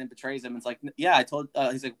Baron Harkonnen betrays him, it's like, yeah, I told.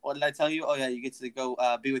 He's like, what did I tell you? Oh yeah, you get to go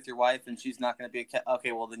be with your wife, and she's not going to be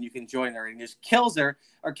okay. Well, then you can join her, and he just kills her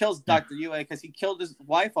or kills Dr. Yue because he killed his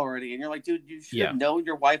wife already, and you're like, dude, you should have known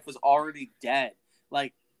your wife was already dead.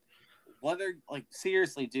 Like,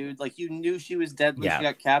 seriously, dude, like you knew she was dead when she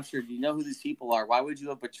got captured. You know who these people are. Why would you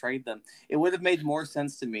have betrayed them? It would have made more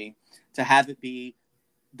sense to me to have it be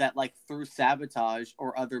that like through sabotage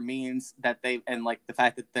or other means that and like the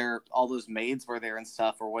fact that all those maids were there and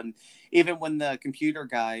stuff, or when the computer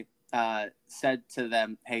guy said to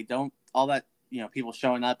them, hey, don't all that, people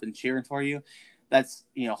showing up and cheering for you, that's,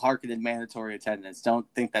 Harkonnen mandatory attendance. Don't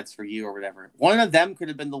think that's for you or whatever. One of them could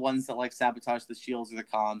have been the ones that like sabotage the shields or the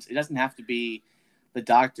comms. It doesn't have to be the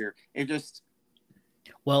doctor. It just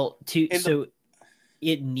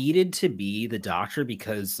it needed to be the doctor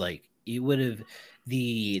because like it would have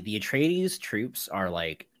the Atreides troops are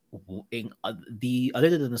like the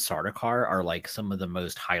other than the Sardaukar are like some of the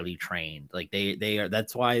most highly trained. Like they are.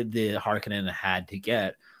 That's why the Harkonnen had to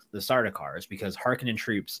get the Sardaukars, because Harkonnen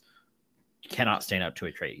troops cannot stand up to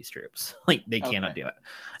Atreides troops. Like they cannot do it.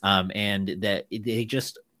 And that they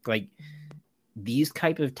just like these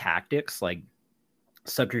type of tactics, like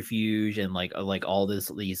subterfuge and like all these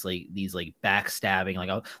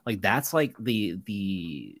backstabbing, that's like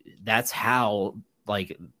that's how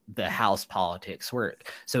like the house politics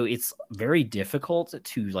work. So it's very difficult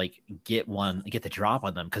to like get the drop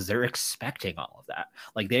on them because they're expecting all of that.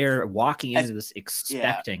 Like they're walking into this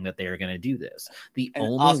expecting that they're going to do this. The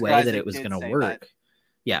only way that it was going to work,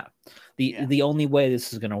 the only way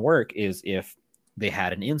this is going to work is if they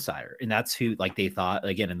had an insider, and that's who, like, they thought,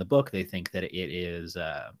 again, in the book, they think that it is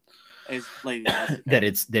it's Lady Jessica. that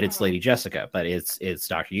it's Lady Jessica, but it's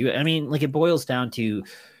Dr. Yu. I mean, like, it boils down to,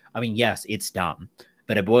 I mean, yes, it's dumb,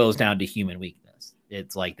 but it boils down to human weakness.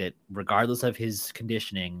 It's like that regardless of his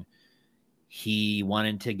conditioning, he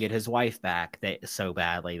wanted to get his wife back so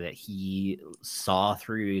badly that he saw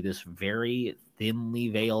through this very thinly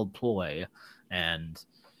veiled ploy, and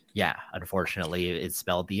yeah, unfortunately, it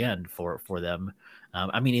spelled the end for them.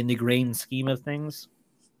 I mean, in the grand scheme of things,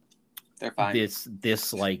 they're fine.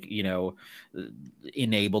 This like,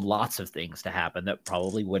 enabled lots of things to happen that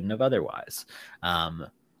probably wouldn't have otherwise.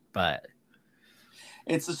 But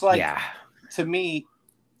it's just like, to me,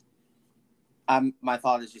 my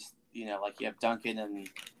thought is just, like you have Duncan and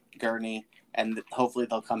Gurney, and hopefully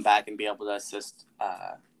they'll come back and be able to assist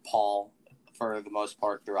Paul for the most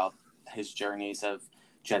part throughout his journeys of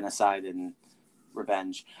genocide and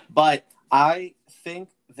revenge. But I think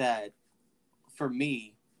that for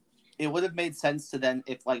me, it would have made sense to then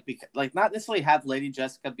if like not necessarily have Lady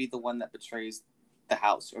Jessica be the one that betrays the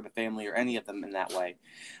house or the family or any of them in that way,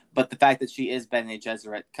 but the fact that she is Bene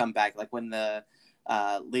Gesserit come back, like when the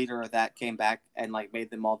leader of that came back and like made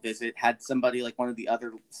them all visit, had somebody like one of the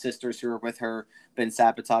other sisters who were with her been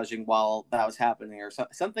sabotaging while that was happening, or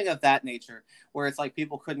something of that nature, where it's like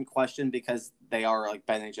people couldn't question because they are like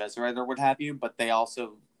Bene Gesserit or what have you, but they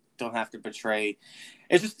also don't have to betray.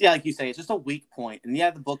 It's just, yeah, like you say, it's just a weak point, and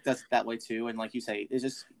yeah, the book does it that way too. And like you say, it's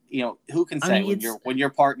just, you know, who can say when your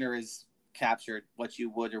partner is captured what you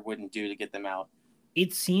would or wouldn't do to get them out.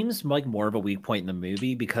 It seems like more of a weak point in the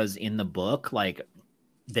movie, because in the book, like,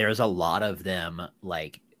 there's a lot of them,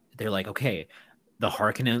 like, they're like, okay, the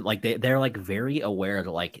Harkonnen, like, they're like very aware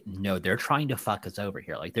that, like, no, they're trying to fuck us over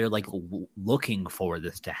here. Like, they're like looking for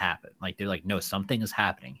this to happen. Like, they're like, no, something is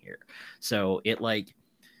happening here. So it like,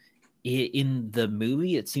 in the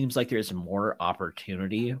movie, it seems like there's more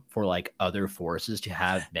opportunity for like other forces to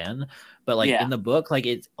have been, but like in the book, like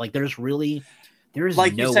it's like there is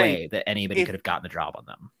like no way that anybody could have gotten the job on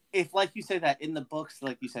them. If, like you say that in the books,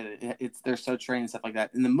 like you said, they're so trained and stuff like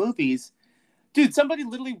that. In the movies, dude, somebody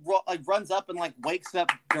literally runs up and like wakes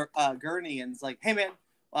up Gurney and is like, "Hey man,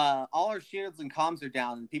 all our shields and comms are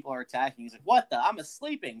down and people are attacking." He's like, "What the? I'm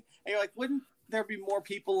sleeping." And you're like, wouldn't there be more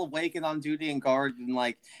people awake and on duty and guard than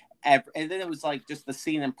like? And then it was like just the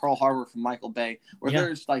scene in Pearl Harbor from Michael Bay where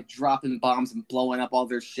they're just like dropping bombs and blowing up all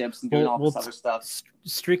their ships and doing all this other stuff.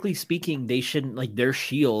 Strictly speaking, they shouldn't, like, their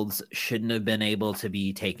shields shouldn't have been able to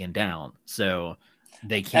be taken down. So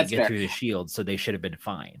they can't get through the shields. So they should have been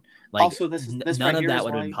fine. Like, also, this none of that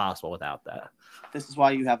would have been possible without that. This is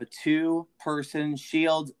why you have a 2-person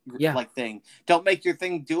shield like thing. Don't make your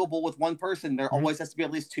thing doable with one person. There always has to be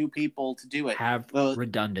at least 2 people to do it. Have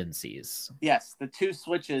redundancies. Yes, the 2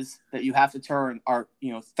 switches that you have to turn are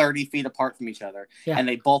 30 feet apart from each other, and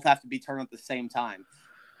they both have to be turned at the same time.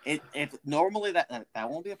 If normally that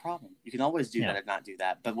won't be a problem. You can always do that and not do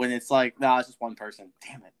that. But when it's like, no, it's just one person.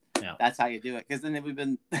 Damn it. Yeah. That's how you do it. Because then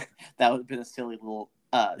that would have been a silly little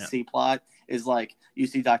C plot. Is like you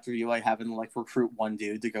see Dr. Yue having to like recruit one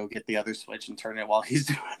dude to go get the other switch and turn it while he's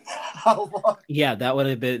doing that. Yeah, that would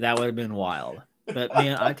have been wild. But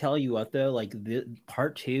man, I tell you what though, like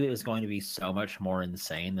part 2 is going to be so much more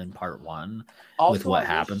insane than part 1 with what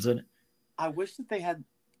happens in it. I wish that they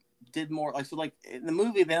did more like, so like in the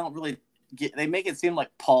movie they don't really they make it seem like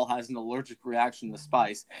Paul has an allergic reaction to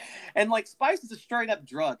spice, and like spice is a straight up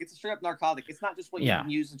drug. It's a straight up narcotic. It's not just what you can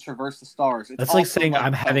use to traverse the stars. That's like saying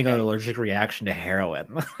I'm having an allergic reaction to heroin.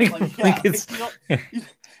 It's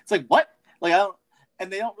like what? Like I don't, and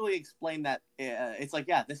they don't really explain that. It's like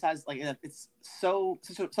this has like it's so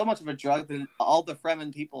much of a drug that all the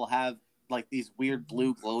Fremen people have like these weird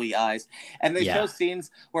blue glowy eyes, and they show scenes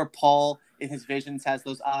where Paul in his visions has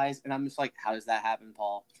those eyes, and I'm just like, how does that happen,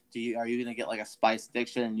 Paul? Are you gonna get like a spice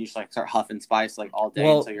addiction and you just like start huffing spice like all day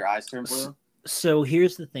until your eyes turn blue? So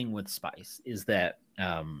here's the thing with spice is that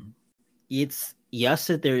it's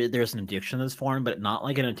that there's an addiction that's formed, but not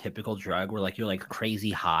like in a typical drug where like you're like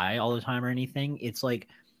crazy high all the time or anything. It's like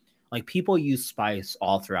people use spice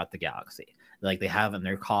all throughout the galaxy. Like they have in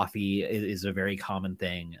their coffee is a very common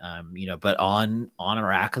thing, but on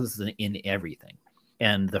Arrakis in everything.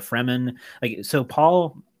 And the Fremen, like, so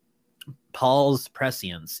Paul's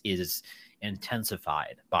prescience is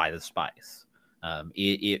intensified by the spice.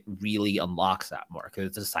 It really unlocks that more because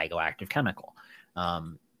it's a psychoactive chemical.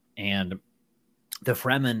 And the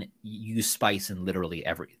Fremen use spice in literally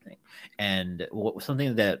everything. And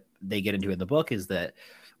something that they get into in the book is that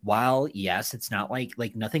while, yes, it's not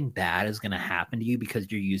like nothing bad is going to happen to you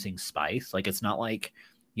because you're using spice. Like, it's not like,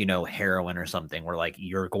 heroin or something where like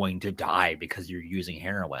you're going to die because you're using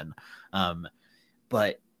heroin.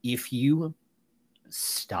 But if you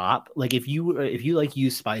stop, like if you like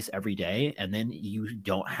use spice every day and then you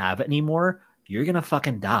don't have it anymore, you're going to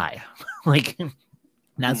fucking die. Like,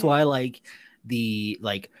 that's why like the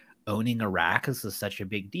owning Arrakis is such a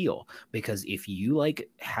big deal, because if you like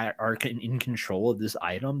are in control of this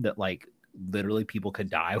item that like literally people could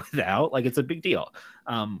die without, like it's a big deal.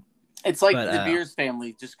 It's like the Beers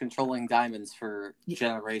family just controlling diamonds for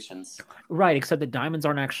generations. Right, except the diamonds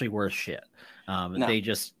aren't actually worth shit. No. They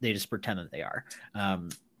just pretend that they are.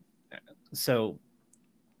 So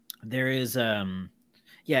there is that's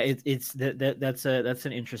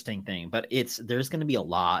an interesting thing, but there's going to be a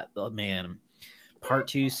lot, man. Part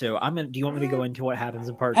 2. So do you want me to go into what happens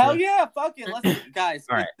in part 2? Hell yeah, fuck it. Let's guys.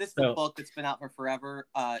 Right, this is a book that's been out for forever.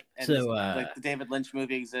 And like the David Lynch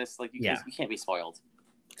movie exists. Like you can't be spoiled.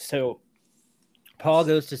 So Paul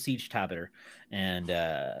goes to Siege Tabor, and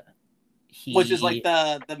which is like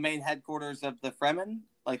the main headquarters of the Fremen.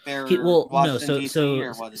 Like they're no, Washington D.C.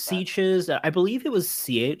 or what is that? Sieges, I believe it was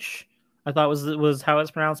CH. I thought was how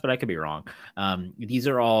it's pronounced, but I could be wrong. These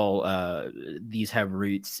are all these have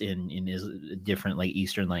roots in different like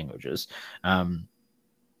Eastern languages.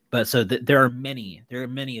 But so there are many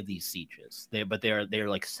of these sieges. They're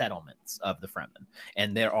like settlements of the Fremen,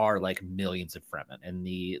 and there are like millions of Fremen. And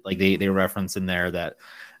they reference in there that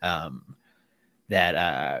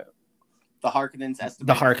that the Harkonnens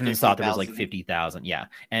the Harkonnens thought there was like 50,000. Yeah.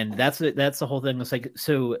 And that's the whole thing. It's like,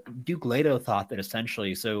 so Duke Leto thought that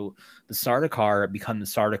essentially, so the Sardaukar become the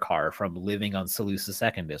Sardaukar from living on Seleucus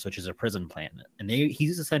Secundus, which is a prison planet. And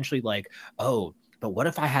he's essentially like, oh, but what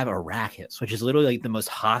if I have Arrakis, which is literally like the most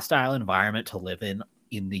hostile environment to live in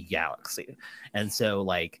the galaxy. And so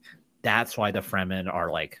like, that's why the Fremen are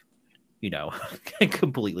like,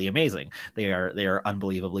 completely amazing. They are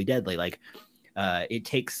unbelievably deadly. Like, it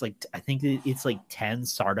takes like I think it's like 10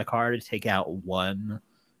 Sardaukar to take out one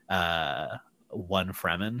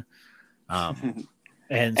Fremen,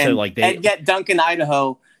 and so like and yet Duncan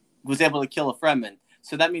Idaho was able to kill a Fremen,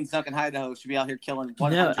 so that means Duncan Idaho should be out here killing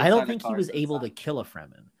 100. No, I don't think he was able to kill a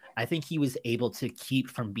Fremen. I think he was able to keep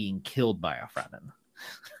from being killed by a Fremen.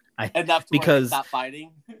 Enough to because stop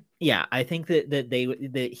fighting. Yeah, I think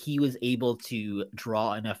that he was able to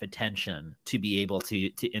draw enough attention to be able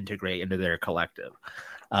to integrate into their collective.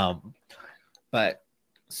 But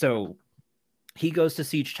so he goes to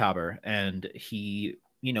Siege Tabor and he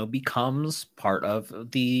becomes part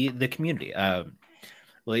of the community.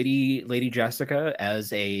 Lady Jessica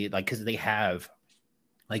as a because they have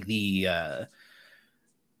like the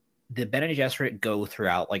Bene Gesserit go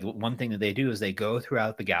throughout, like one thing that they do is they go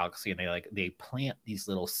throughout the galaxy and they plant these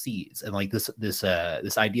little seeds, and like this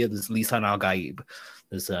idea of this Lisan al-Gaib,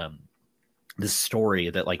 this story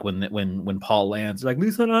that like when Paul lands, like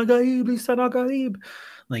Lisan al-Gaib,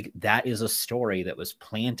 like that is a story that was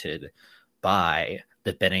planted by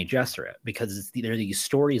the Bene Gesserit, because there are these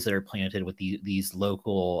stories that are planted with these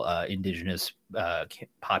local indigenous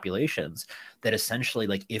populations that essentially,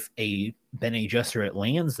 like, if a Bene Gesserit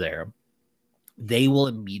lands there, they will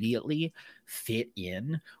immediately fit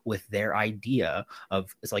in with their idea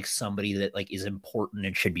of it's like somebody that like is important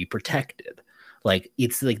and should be protected. Like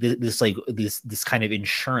it's like this kind of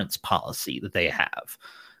insurance policy that they have.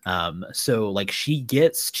 So like she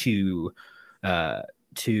gets to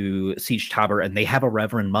Siege Tabor and they have a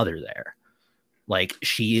Reverend Mother there. Like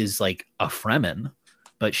she is like a Fremen,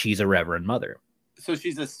 but she's a Reverend Mother. So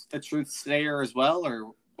she's a truth sayer as well,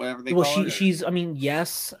 or whatever they call it? She's, I mean,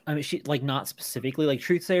 yes. I mean, she like not specifically like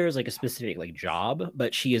truth sayer is like a specific like job,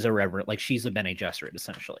 but she is a reverend, like she's a Bene Gesserit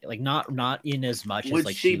essentially. Like not in as much Would as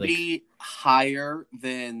like she be higher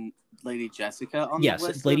than Lady Jessica on the list?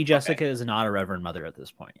 Yes, Lady Jessica is not a Reverend Mother at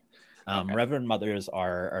this point. Reverend Mothers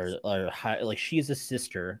are high, like she is a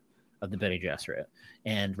sister of the Bene Gesserit,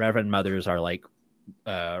 and Reverend Mothers are like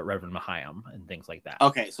Reverend Mahayam and things like that.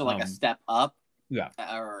 Okay, so like a step up. Yeah,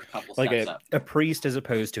 or a couple like steps up. A priest as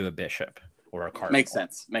opposed to a bishop or a cardinal. Makes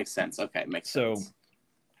sense. Okay, makes sense.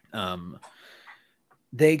 So,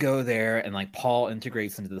 they go there and like Paul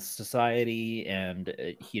integrates into the society, and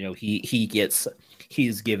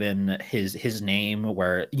he's given his name,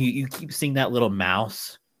 where you keep seeing that little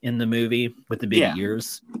mouse in the movie with the big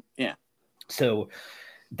ears. Yeah. So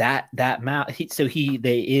that mouse.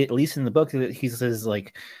 They at least in the book he says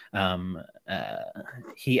like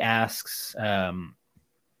he asks I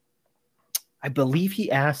believe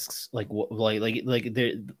he asks like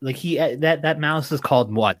that mouse is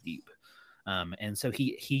called Muad'Dib, and so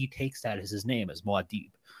he takes that as his name as Muad'Dib,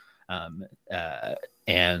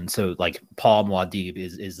 and so like Paul Muad'Dib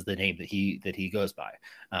is the name that he goes by,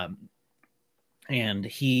 and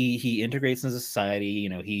he integrates into society.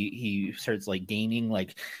 He starts like gaining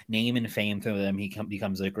like name and fame through them. He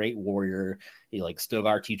becomes a great warrior. He like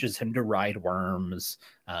Stilgar teaches him to ride worms,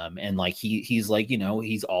 and like he's like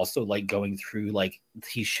he's also like going through like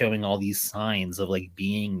he's showing all these signs of like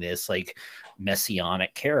being this like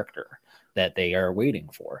messianic character that they are waiting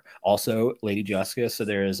for. Also, Lady Jessica. So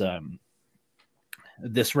there's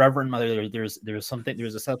this Reverend Mother. There's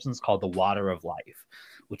a substance called the Water of Life,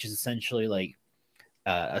 which is essentially like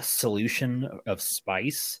a solution of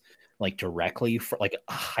spice, like directly for like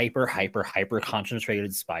a hyper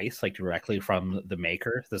concentrated spice, like directly from the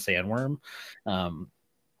maker, the sandworm,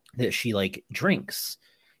 that she like drinks,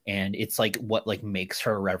 and it's like what like makes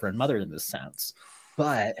her a Reverend Mother in this sense.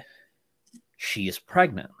 But she is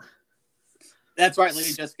pregnant. That's right,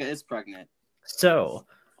 Lady Jessica is pregnant. So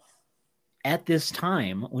at this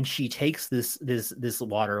time, when she takes this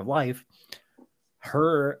Water of Life,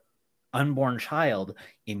 her unborn child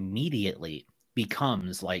immediately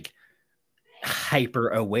becomes like hyper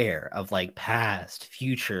aware of like past,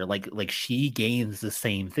 future, like she gains the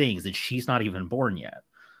same things and she's not even born yet.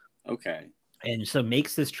 Okay. And so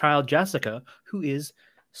makes this child Jessica, who is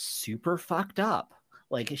super fucked up.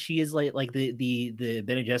 Like she is like the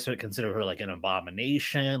Bene Gesserit consider her like an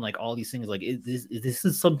abomination, like all these things. Like this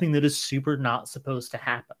is something that is super not supposed to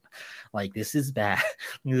happen. Like this is bad.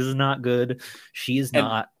 This is not good. She is And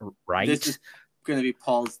not right. This is going to be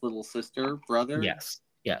Paul's little sister, brother. Yes,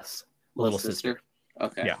 little sister.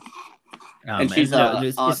 Okay. Yeah. And she's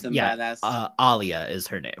awesome, badass. Alia is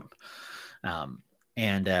her name.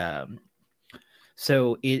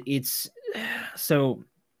 So it's so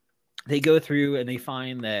they go through and they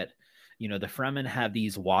find that the Fremen have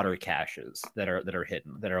these water caches that are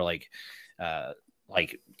hidden, that are like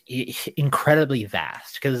incredibly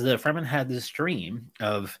vast, because the Fremen had this dream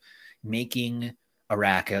of making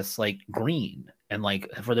Arrakis like green, and like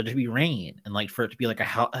for there to be rain, and like for it to be like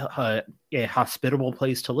a hospitable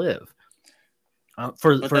place to live.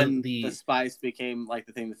 Then the spice became like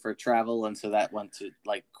the thing for travel, and so that went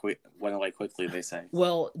away quickly, they say.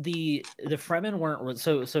 Well, the Fremen weren't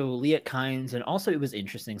so Liet Kynes, and also it was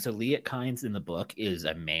interesting. So Liet Kynes in the book is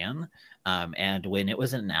a man, and when it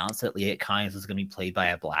was announced that Liet Kynes was going to be played by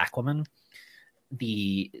a black woman,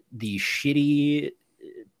 the shitty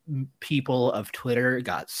people of Twitter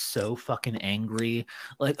got so fucking angry,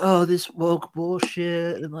 like, oh, this woke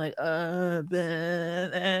bullshit, and like,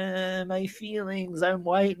 my feelings, I'm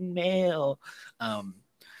white and male.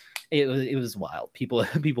 It was wild. People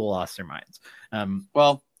lost their minds.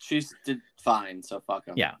 Well, she did fine, so fuck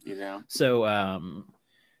them. Yeah, So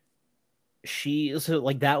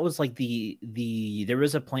that was like there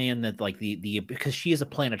was a plan that like because she is a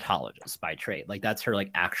planetologist by trade, like that's her like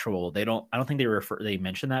actual, I don't think they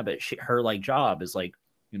mentioned that, but her like job is like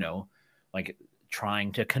like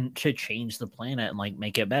trying to change the planet and like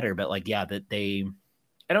make it better. But like I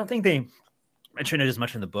don't think they mentioned it as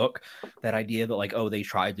much in the book, that idea that like, oh, they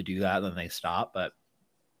tried to do that and then they stopped. But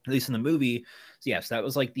at least in the movie, yes, that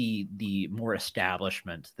was like the more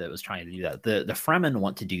establishment that was trying to do that. The Fremen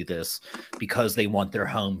want to do this because they want their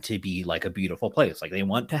home to be like a beautiful place. Like they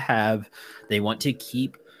want to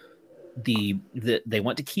keep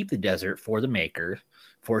the desert for the Maker,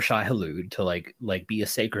 for Shai Hulud to like be a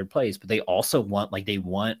sacred place, but they also want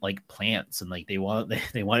like plants, and like they want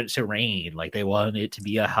it to rain, like they want it to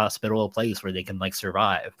be a hospitable place where they can like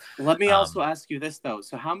survive. Let me also ask you this though.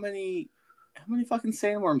 So how many fucking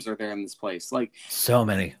sandworms are there in this place? Like so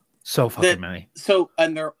many, so fucking many. So,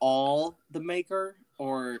 and they're all the Maker,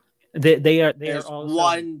 or they are also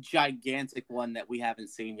one gigantic one that we haven't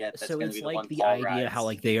seen yet. That's so it's be like the idea rides. How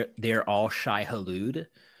like they're all Shai Hulud,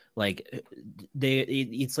 like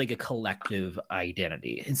it's like a collective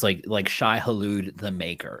identity. It's like Shai Hulud, the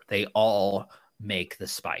Maker. They all make the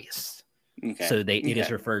spice. Okay. So it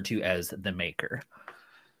is referred to as the Maker.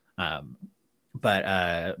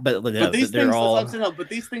 But these things, but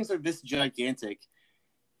these things are this gigantic.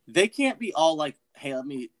 They can't be all like, hey, let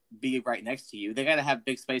me be right next to you. They got to have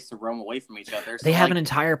big space to roam away from each other. So they have an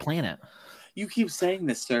entire planet. You keep saying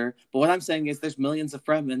this, sir, but what I'm saying is there's millions of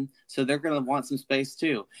Fremen, so they're going to want some space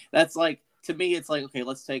too. That's like, to me, it's like, okay,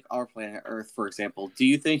 let's take our planet Earth, for example. Do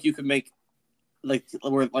you think you could make like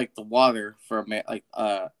the water for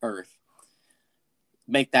Earth,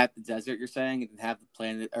 make that the desert, you're saying, and have the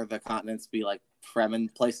planet or the continents be like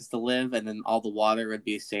Fremen places to live, and then all the water would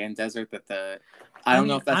be sand desert? I don't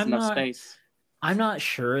know if that's enough space. I'm not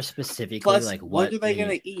sure specifically. Plus, like what are they going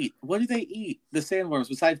to eat? What do they eat? The sandworms,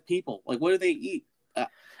 besides people, like what do they eat?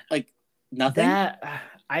 Like nothing. That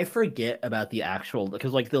I forget about the actual,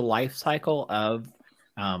 because like the life cycle of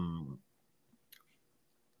the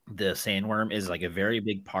sandworm is like a very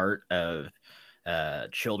big part of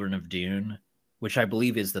Children of Dune, which I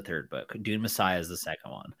believe is the third book. Dune Messiah is the second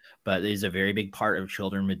one, but there's a very big part of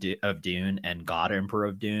Children of Dune and God Emperor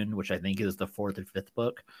of Dune, which I think is the fourth or fifth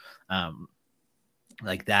book.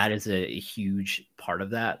 Like that is a huge part of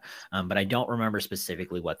that. But I don't remember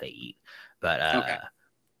specifically what they eat, but okay.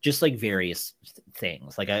 Just like various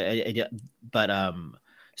things. Like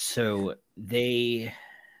so they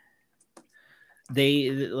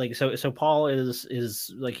like, so Paul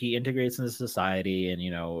is like, he integrates into society,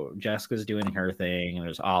 and Jessica's doing her thing, and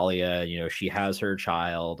there's Alia, she has her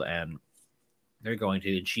child, and they're going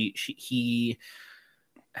to, and he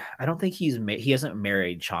I don't think he hasn't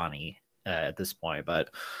married Chani at this point, but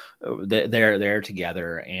they're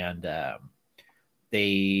together, and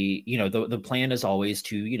they the plan is always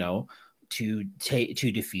to to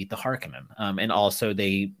defeat the Harkonnen, and also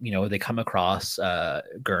they come across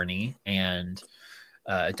Gurney and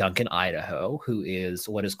Duncan Idaho, who is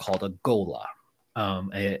what is called a Gola.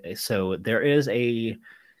 So there is a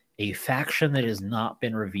faction that has not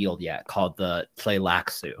been revealed yet called the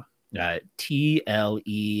Tleilaxu.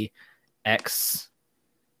 T-L-E-X-E.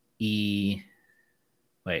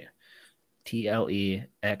 Wait. Tlex-A-L-U,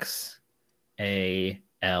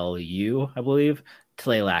 I believe.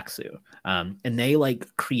 Tleilaxu. And they like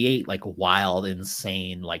create like wild,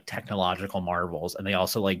 insane, like technological marvels, and they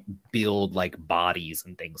also like build like bodies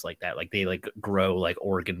and things like that. Like they like grow like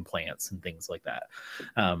organ plants and things like that.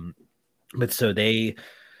 But so they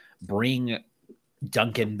bring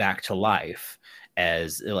Duncan back to life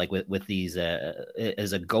as like with these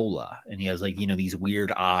as a Gola, and he has like, you know, these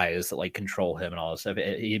weird eyes that like control him and all this stuff.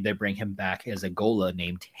 They bring him back as a Gola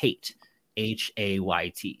named Hayt,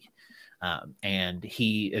 Hayt. And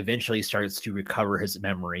he eventually starts to recover his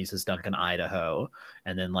memories as Duncan Idaho,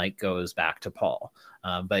 and then like goes back to Paul.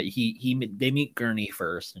 But they meet Gurney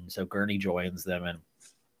first, and so Gurney joins them, and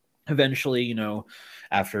eventually, you know,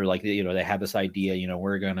 after like, you know, they have this idea, you know,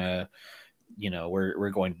 we're going to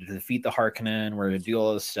defeat the Harkonnen, we're going to do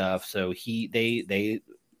all this stuff. So they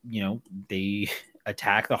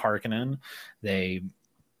attack the Harkonnen. They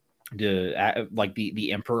like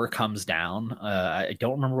the Emperor comes down. I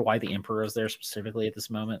don't remember why the Emperor is there specifically at this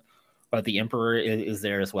moment, but the Emperor is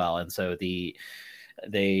there as well. And so they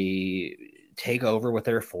take over with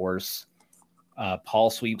their force. Paul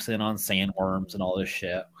sweeps in on sandworms and all this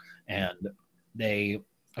shit, and they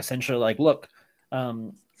essentially like, look,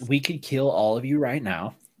 we could kill all of you right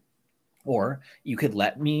now, or you could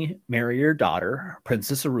let me marry your daughter,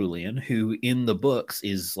 Princess Arulian, who in the books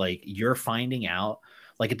is like, you're finding out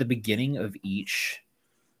like at the beginning of each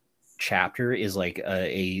chapter is like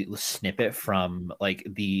a snippet from like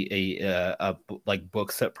like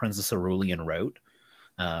books that Princess Arulian wrote,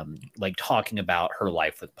 like talking about her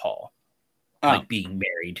life with Paul, like being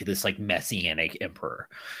married to this like messianic emperor.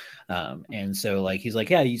 And so like he's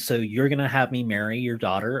like, yeah, so you're gonna have me marry your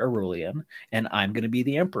daughter Arulian, and I'm gonna be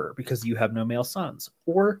the emperor because you have no male sons,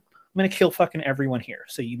 or I'm gonna kill fucking everyone here.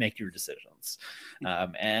 So you make your decisions.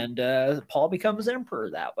 And Paul becomes emperor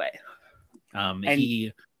that way.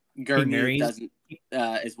 And Gurney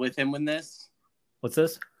is with him when this. What's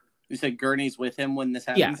this? You said Gurney's with him when this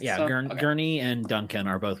happens? Yeah. Okay. Gurney and Duncan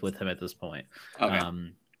are both with him at this point. Okay.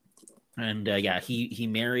 And he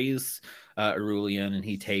marries Arulian, and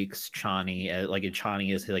he takes Chani. Like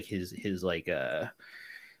Chani is like his like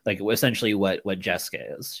essentially what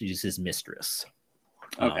Jessica is. She's his mistress.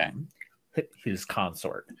 Okay. His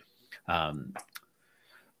consort.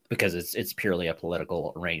 Because it's purely a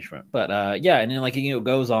political arrangement. But and then like, you know, it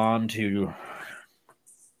goes on to,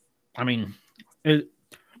 I mean,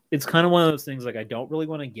 it's kind of one of those things, like I don't really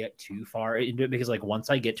want to get too far into it, because like once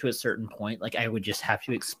I get to a certain point, like I would just have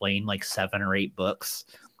to explain like 7 or 8 books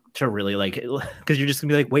to really like, because you're just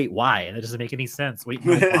gonna be like, wait, why? And it doesn't make any sense. Wait,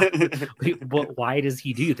 no, why does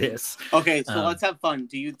he do this? Okay, so let's have fun. Who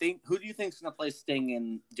do you think is gonna play Sting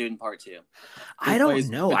in Dune Part 2? I don't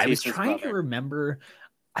know. I was trying to remember.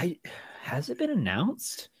 Has it been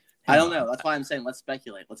announced? I don't know. That's why I'm saying let's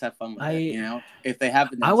speculate. Let's have fun with it. You know, if they have,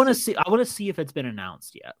 I want to see if it's been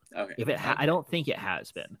announced yet. Okay. If it, I don't think it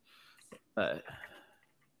has been. I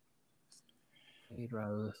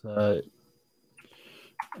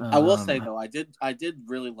will say though, I did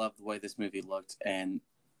really love the way this movie looked, and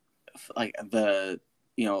like the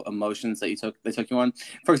emotions that they took you on.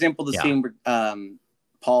 For example, the scene where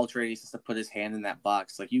Paul Atreides has to put his hand in that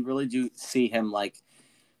box. Like you really do see him like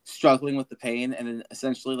struggling with the pain, and then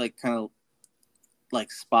essentially like kind of like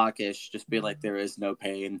Spockish, just be like, there is no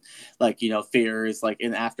pain. Like, fear is like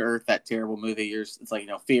in After Earth, that terrible movie. It's like,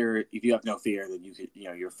 fear, if you have no fear, then you could,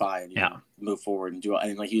 you're fine. You move forward and do it.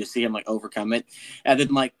 And like, you just see him like overcome it. And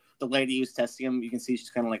then like the lady who's testing him, you can see she's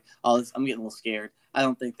kind of like, I'm getting a little scared. I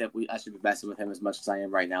don't think that I should be messing with him as much as I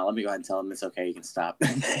am right now. Let me go ahead and tell him it's okay. You can stop.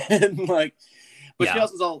 And like, but she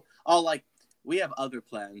also is all like, we have other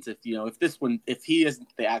plans. If he isn't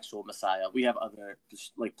the actual Messiah, we have other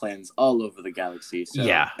like plans all over the galaxy. So,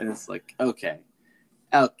 and it's like, okay.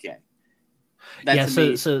 So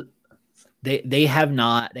they have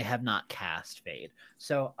not cast Fade.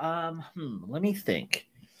 So let me think.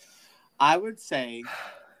 I would say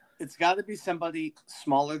it's got to be somebody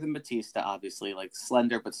smaller than Batista, obviously, like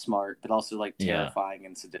slender but smart, but also like terrifying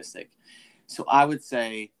and sadistic. So I would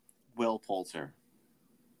say Will Poulter.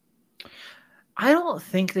 I don't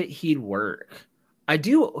think that he'd work. I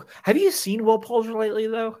do. Have you seen Will Poulter lately,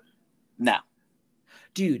 though? No.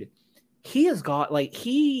 Dude, he has got, like,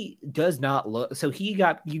 he does not look... So he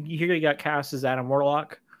got... You hear he got cast as Adam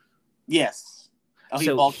Warlock? Yes. Oh, he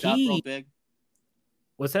bulked up real big?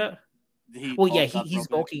 What's that? he Well, yeah, bulks up real he's quick.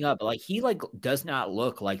 bulking up, but like he like does not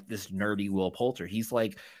look like this nerdy Will Poulter. He's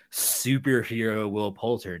like superhero Will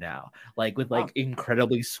Poulter now, like with Oh, like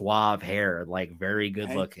incredibly suave hair, like very good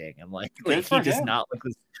hey, looking, and like good he for does him. not look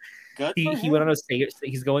this. Good for He went on him.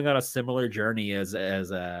 he's going on a similar journey as what's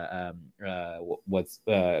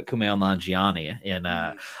Kumail Nanjiani and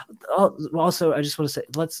also I just want to say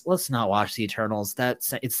let's not watch the Eternals.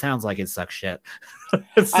 It sounds like it sucks shit.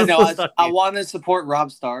 I know. I want to support Rob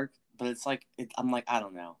Stark, but it's like I'm like I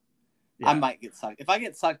don't know. Yeah. I might get sucked. If I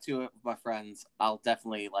get sucked to it with my friends, I'll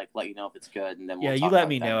definitely like let you know if it's good, and then we'll you talk let about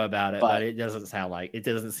me that. know about it, but it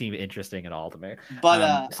doesn't seem interesting at all to me.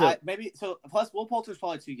 But plus Will Poulter's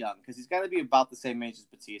probably too young because he's got to be about the same age as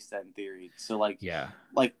Batista in theory. So like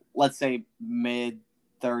let's say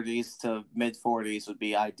mid-30s to mid-40s would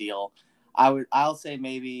be ideal. I'll say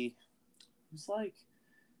maybe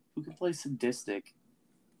who can play sadistic,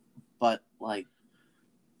 but like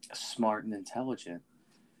smart and intelligent.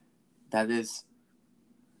 That is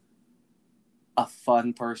a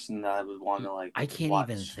fun person that I would want to like. I can't watch.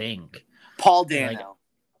 even think. Paul Dano.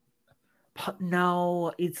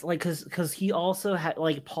 No, it's like because he also had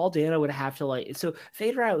like Paul Dano would have to like so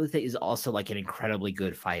Fedor Outlet is also like an incredibly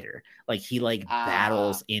good fighter. Like he like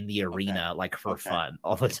battles in the arena like for fun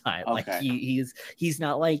all the time. Like he's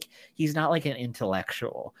not like an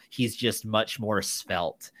intellectual. He's just much more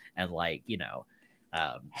svelte and like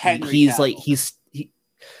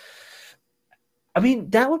I mean,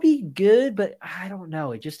 that would be good, but I don't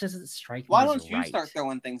know. It just doesn't strike me. Why don't you start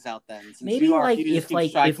throwing things out then? Since maybe if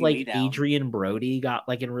Adrian Brody got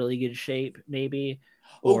like in really good shape, maybe.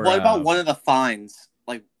 Or what about one of the Fiennes,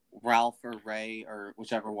 like Ralph or Ray or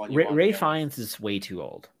whichever one? Ray Fiennes is way too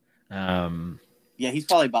old. Yeah, he's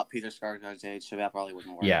probably about Peter Skarsgård's age, so that probably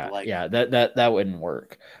wouldn't work. Yeah, that wouldn't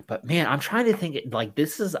work. But man, I'm trying to think. Like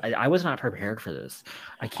this is, I was not prepared for this.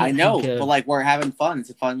 I know, but like we're having fun.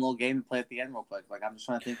 It's a fun little game to play at the end, real quick. Like I'm just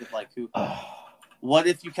trying to think of like who. What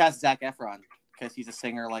if you cast Zac Efron because he's a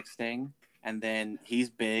singer like Sting, and then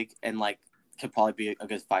he's big and like could probably be a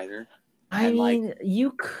good fighter. I mean,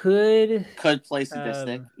 you could play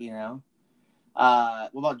sadistic,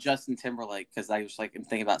 What about Justin Timberlake? Because I was like, I'm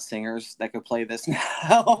thinking about singers that could play this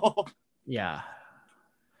now. Yeah,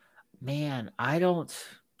 man, I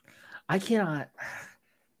cannot.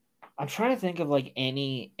 I'm trying to think of like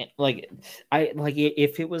any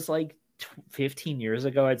if it was like 15 years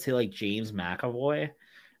ago, I'd say like James McAvoy.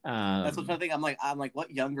 That's what I think. I'm like,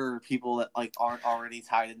 what younger people that like aren't already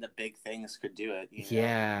tied into big things could do it?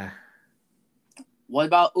 Yeah. What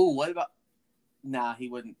about? Nah, he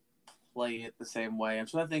wouldn't play it the same way. I'm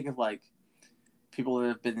trying to think of like people that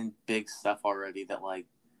have been in big stuff already that like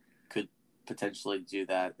could potentially do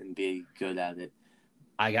that and be good at it.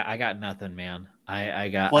 I got nothing, man. I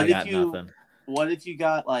got nothing. What if you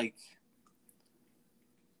got like?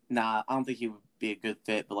 Nah, I don't think he would be a good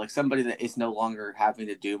fit. But like somebody that is no longer having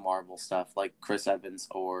to do Marvel stuff, like Chris Evans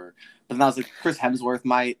but then I was like Chris Hemsworth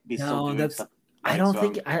might be still doing stuff. I don't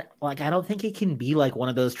think it can be like one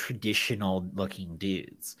of those traditional looking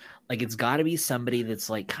dudes. Like it's got to be somebody that's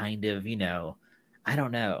like kind of, I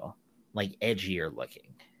don't know, like edgier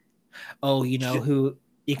looking. Oh, who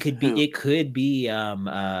it could be? Who? It could be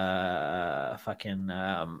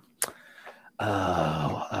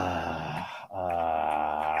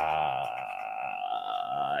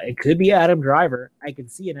it could be Adam Driver. I can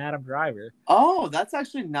see an Adam Driver. Oh, that's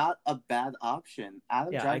actually not a bad option.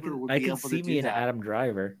 Adam Driver would be able to do that. I could see me an Adam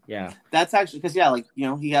Driver. Yeah. That's actually because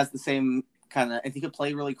he has the same kind of, and he could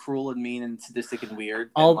play really cruel and mean and sadistic and weird.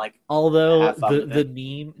 Although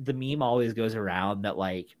the meme always goes around that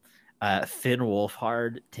like Finn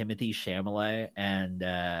Wolfhard, Timothy Chalamet, and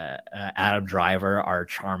Adam Driver are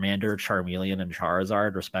Charmander, Charmeleon, and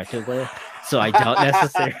Charizard, respectively. So I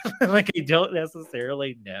don't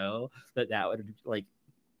necessarily know that would like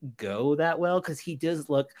go that well because he does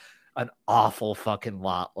look an awful fucking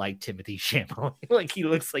lot like Timothy Chalamet. Like he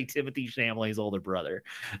looks like Timothy Chalamet's older brother.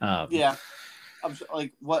 Yeah. I'm sure,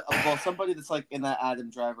 like somebody that's like in that Adam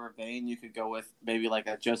Driver vein, you could go with maybe like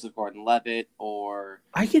a Joseph Gordon-Levitt, or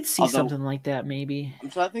I could see something like that maybe. I'm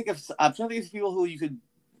trying to think of people who you could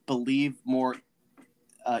believe more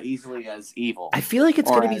easily as evil. I feel like it's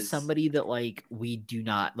going to be somebody that like we do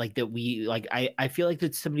not like that we like. I feel like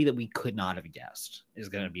it's somebody that we could not have guessed is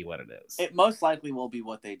going to be what it is. It most likely will be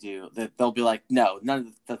what they do. That they'll be like, no, none of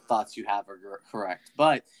the thoughts you have are correct.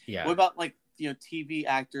 But what about like TV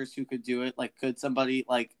actors who could do it? Like, could somebody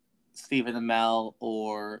like Stephen Amell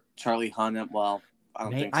or Charlie Hunnam? Well, I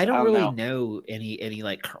don't think so. I don't really know any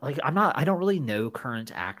like I don't really know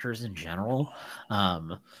current actors in general.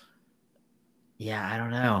 Yeah, I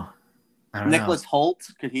don't know. Nicholas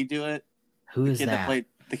Hoult, could he do it? Who is that?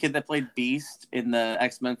 The kid that played Beast in the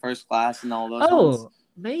X-Men First Class and all those ones.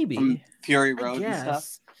 Maybe from Fury Road and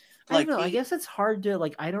stuff. I don't know. I guess it's hard to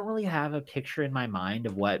like. I don't really have a picture in my mind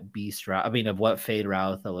of what of what Fade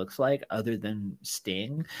Rautha looks like, other than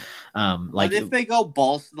Sting. Like if they go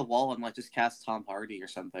balls to the wall and like just cast Tom Hardy or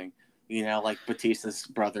something, you know, like Batista's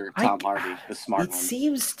brother, Tom Hardy, the smart one. It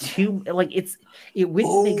seems too like it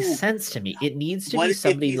wouldn't make sense to me. It needs to be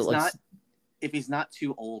somebody that looks. If he's not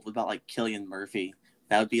too old, what about like Cillian Murphy?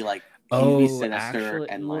 That would be like sinister actually,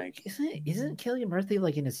 and like isn't Cillian Murphy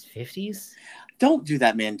like in his 50s? Don't do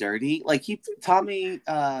that man dirty. Like Tommy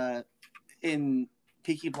in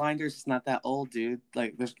Peaky Blinders is not that old, dude.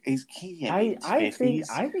 Like I think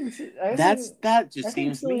that just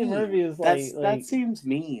seems mean. Murphy is that seems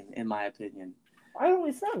mean in my opinion.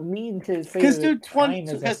 It's not mean to say because dude,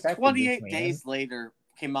 28 Days Later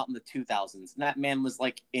came out in the 2000s, and that man was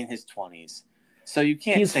like in his 20s. So you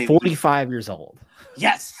can't He's say 45 years old.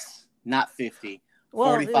 Yes, not 50.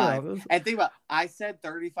 45. You know, and think about, I said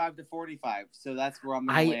 35 to 45, so that's where I'm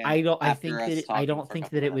going to land. I don't think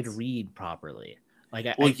that it would read properly. Like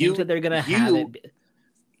I think that they're going to have it.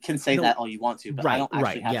 Can say that all you want to, but I don't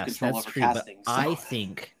actually have control over casting. So.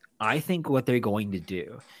 I think what they're going to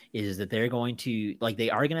do is that they're going to they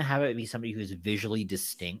are going to have it be somebody who's visually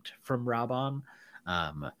distinct from Rabban.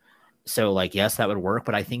 So yes, that would work,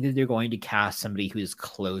 but I think that they're going to cast somebody who is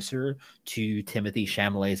closer to Timothée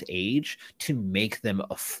Chalamet's age to make them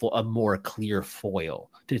a more clear foil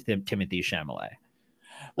to Timothée Chalamet.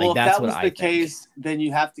 Well, if that was the case, then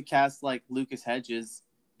you have to cast Lucas Hedges,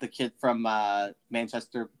 the kid from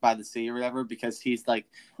Manchester by the Sea or whatever, because he's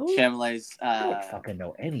Chalamet's. I don't fucking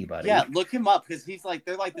know anybody. Yeah, look him up because he's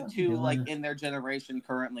they're the two in their generation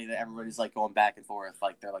currently that everybody's going back and forth.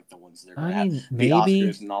 They're the ones that are going to have the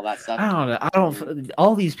Oscars and all that stuff. I don't know. I don't.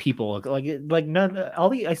 All these people look like none.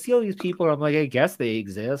 I see all these people. I'm I guess they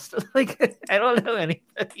exist. I don't know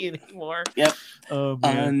anybody anymore. Yep.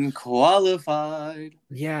 Unqualified.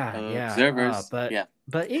 Yeah. Observers. But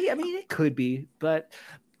it could be, but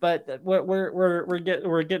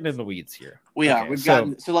we're getting in the weeds here. We are. We've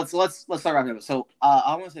gotten. So let's start wrapping up. So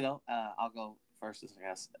I want to say though, I'll go first. I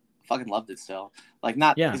guess. Fucking loved it still.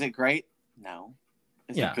 Is it great? No.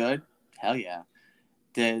 Is it good? Hell yeah.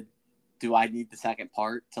 Do I need the second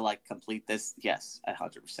part to complete this? Yes,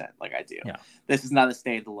 100%. I do. Yeah. This is not a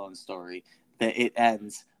standalone story. That it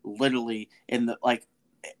ends literally in the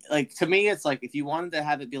to me it's if you wanted to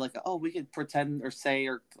have it be we could pretend or say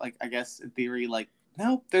or I guess in theory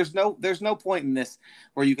no, there's no point in this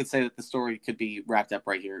where you could say that the story could be wrapped up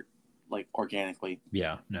right here organically.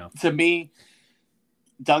 Yeah, no. To me,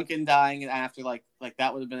 Duncan dying and after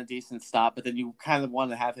that would have been a decent stop, but then you kind of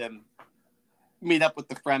want to have him meet up with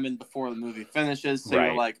the Fremen before the movie finishes. So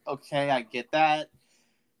you're okay, I get that.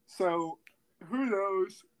 So who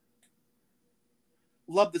knows?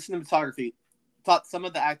 Love the cinematography. Thought some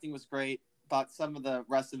of the acting was great. Thought some of the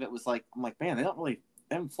rest of it was I'm man, they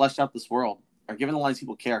haven't fleshed out this world or given a lot of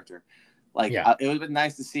people character. It would have been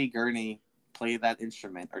nice to see Gurney play that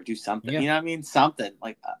instrument or do something. You know what I mean? Something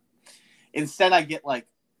instead I get I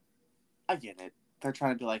get it. They're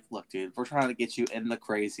trying to be look, dude, we're trying to get you in the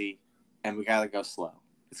crazy and we got to go slow.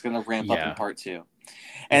 It's going to ramp up in part 2.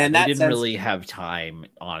 And they didn't really have time,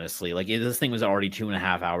 honestly. This thing was already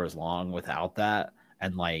 2.5 hours long without that.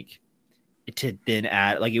 And to then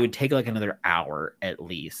add it would take another hour at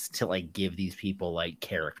least to give these people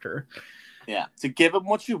character. Yeah, to give them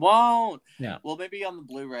what you want. Yeah. Well, maybe on the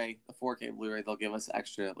Blu-ray, the 4K Blu-ray, they'll give us an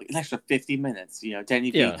extra 50 minutes. Denny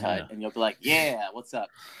V cut, and you'll be yeah, what's up?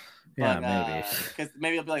 Yeah, maybe. Because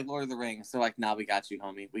maybe it'll be Lord of the Rings. So nah, we got you,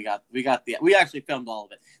 homie. We actually filmed all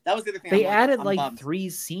of it. That was the other thing. They added 3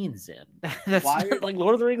 scenes in. That's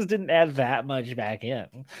Lord of the Rings didn't add that much back in.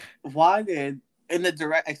 Why did in the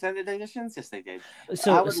direct extended editions? Yes, they did.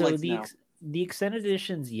 So the extended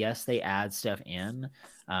editions, yes, they add stuff in,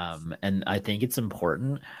 and I think it's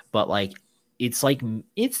important. But it's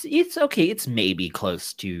okay. It's maybe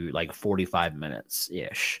close to 45 minutes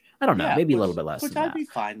ish. I don't know, maybe a little bit less. Which than I'd that. be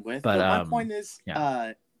fine with. But my point is,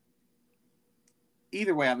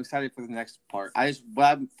 either way, I'm excited for the next part. What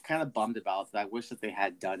I'm kind of bummed about that I wish that they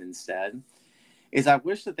had done instead is I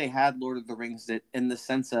wish that they had Lord of the Rings in the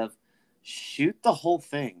sense of shoot the whole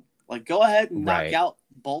thing. Go ahead and knock out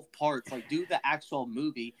both parts. Do the actual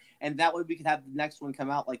movie, and that way we could have the next one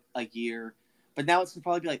come out a year. But now it's gonna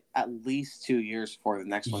probably be at least 2 years before the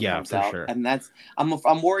next one comes out. Sure. And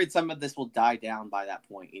I'm worried some of this will die down by that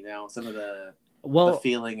point. Some of the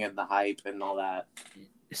feeling and the hype and all that.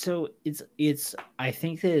 So it's I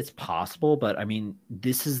think that it's possible, but I mean,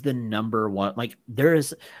 this is the number one. Like there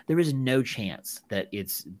is no chance that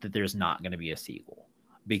there's not going to be a sequel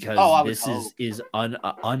because I would this hope. is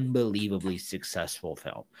unbelievably successful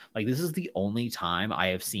film. Like this is the only time I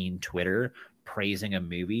have seen Twitter praising a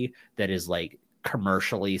movie that is like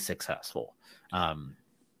commercially successful.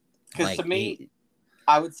 Because to me,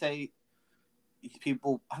 I would say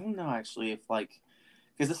people. I don't know actually if like.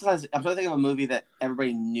 Because I'm trying to think of a movie that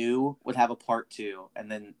everybody knew would have a part two,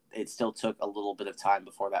 and then it still took a little bit of time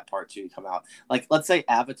before that part two come out. Like, let's say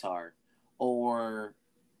Avatar, or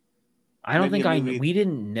I don't think we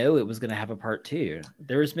didn't know it was going to have a part two.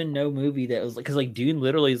 There's been no movie that was like, because like Dune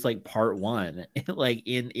literally is like part one, like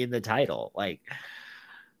in the title. Like,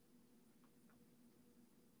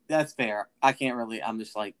 that's fair. I can't really. I'm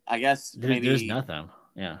just like, I guess maybe there's nothing.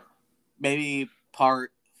 Yeah, maybe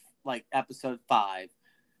part like episode 5.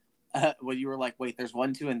 When you were like, wait, there's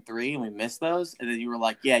 1, 2, and 3, and we missed those, and then you were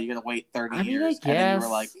like, yeah, you're gonna wait 30 years, and then you were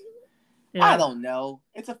like, yeah. I don't know.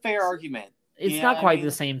 It's a fair argument. It's not quite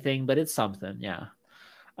the same thing, but it's something. Yeah.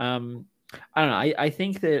 I don't know. I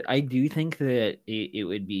do think that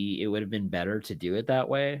it would have been better to do it that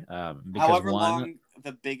way. Because however long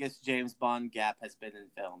the biggest James Bond gap has been in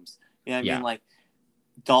films. You know what I mean? Like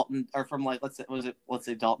Dalton, or from like let's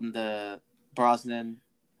say Dalton to Brosnan,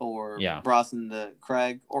 or Brosnan to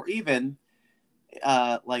Craig, or even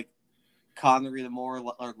like Connery to Moore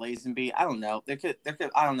or Lazenby. I don't know. There could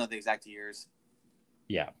I don't know the exact years.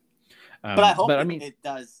 Yeah. But I hope it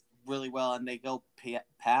does really well, and they go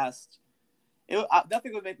past.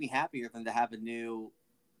 Nothing would make me happier than to have a new,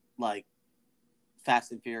 like,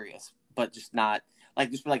 Fast and Furious, but just not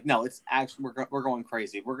like just be like, no, it's actually we're going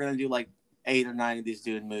crazy. We're gonna do like 8 or 9 of these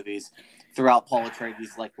Dune movies throughout Paul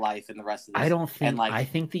Atreides' like life and the rest of this. I don't think. I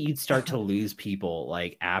think that you'd start to lose people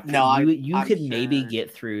like after. No, you could maybe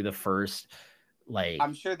get through the first. Like,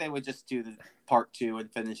 I'm sure they would just do the part 2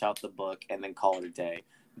 and finish out the book and then call it a day.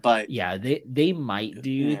 But yeah, they might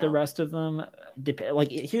do the rest of them. Like,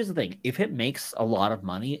 here's the thing: if it makes a lot of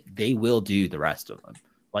money, they will do the rest of them.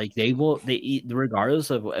 Like they will, regardless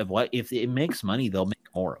of what. If it makes money, they'll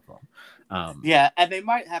make more of them. Yeah, and they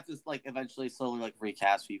might have to like eventually slowly like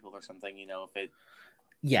recast people or something. You know, if it.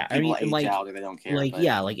 Yeah, I mean, age like, out or they don't care. Like,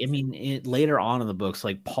 yeah, like I mean, later on in the books,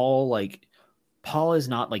 like Paul is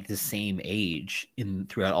not like the same age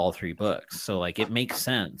throughout all 3 books, so like it makes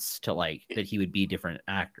sense to like that he would be different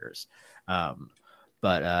actors.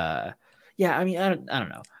 But yeah, I mean, I don't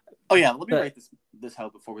know. Oh yeah, let me rate this hoe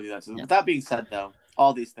before we do that. So with that being said, though,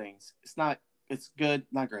 all these things, it's good,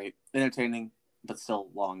 not great, entertaining, but still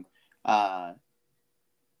long. I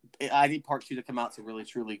need part 2 to come out to really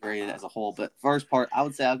truly grade it as a whole. But first part, I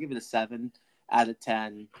would say I'll give it a 7 out of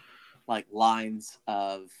 10, like lines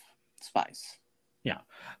of spice. Yeah,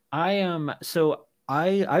 I am. So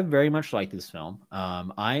I very much like this film.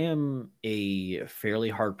 I am a fairly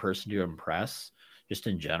hard person to impress, just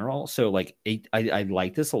in general. So like, I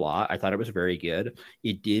like this a lot. I thought it was very good.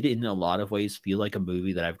 It did in a lot of ways feel like a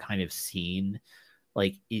movie that I've kind of seen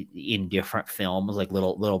like in different films, like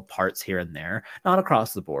little parts here and there, not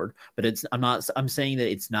across the board. But I'm saying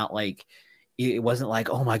that it's not like. It wasn't like,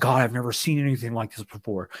 oh my God, I've never seen anything like this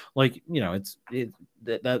before. Like, you know,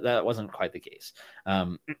 that wasn't quite the case.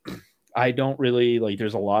 I don't really like,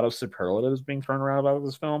 there's a lot of superlatives being thrown around about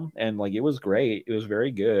this film, and like, it was great. It was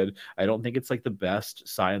very good. I don't think it's like the best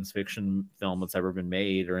science fiction film that's ever been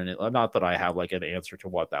made, not that I have like an answer to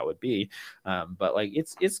what that would be. But like,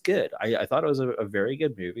 it's good. I thought it was a very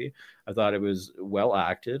good movie. I thought it was well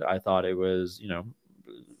acted. I thought it was,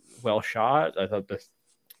 well shot. I thought the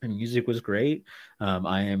music was great.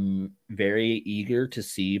 I am very eager to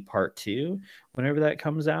see part 2 whenever that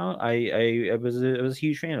comes out. I was a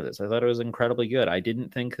huge fan of this. I thought it was incredibly good. I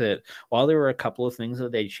didn't think that while there were a couple of things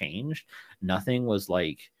that they changed, nothing was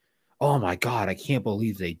like, oh my God, I can't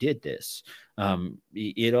believe they did this.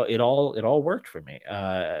 It all worked for me.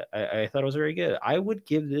 I thought it was very good. I would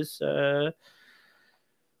give this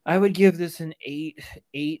an 8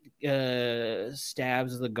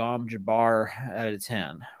 stabs of the Gom Jabbar out of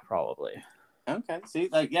 10, probably. Okay. See,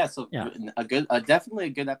 like, yeah. So definitely a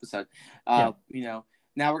good episode. Now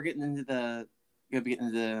we're getting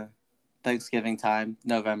into Thanksgiving time,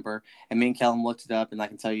 November, and me and Kellum looked it up, and I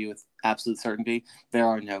can tell you with absolute certainty there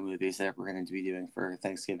are no movies that we're going to be doing for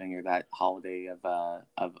Thanksgiving or that holiday of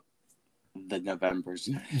the Novembers.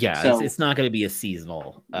 Yeah, so it's not going to be a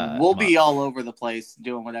seasonal. We'll be all over the place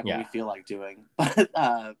doing whatever we feel like doing. But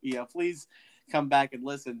please come back and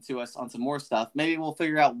listen to us on some more stuff. Maybe we'll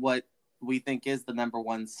figure out what we think is the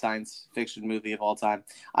 #1 science fiction movie of all time.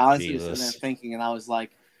 I honestly was sitting there thinking, and I was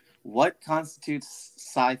like, what constitutes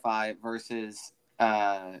sci-fi versus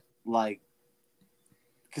like,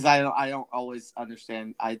 because I don't always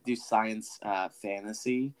understand. I do science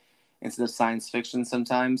fantasy instead of science fiction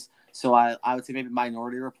sometimes. So I would say maybe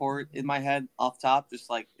Minority Report in my head off top. Just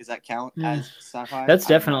like, does that count as sci-fi? That's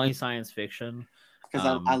definitely science fiction.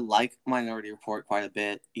 Because I like Minority Report quite a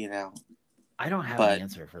bit, you know. I don't have an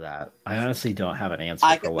answer for that. I honestly don't have an answer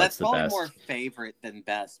for what's the best. That's probably more favorite than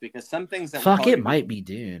best, because some things that it might be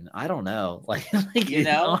Dune. I don't know. Like you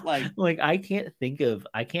know, like I can't think of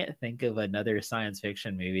another science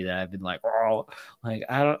fiction movie that I've been like, oh, like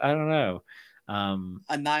I don't know.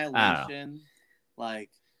 Annihilation,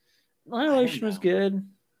 Annihilation was good,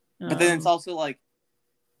 but then it's also like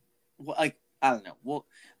I don't know. Well,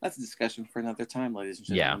 that's a discussion for another time, ladies and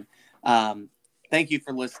gentlemen. Yeah. Thank you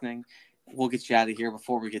for listening. We'll get you out of here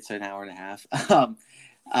before we get to an hour and a half.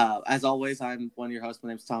 As always, I'm one of your hosts. My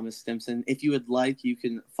name is Thomas Stimson. If you would like, you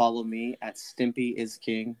can follow me at Stimpy is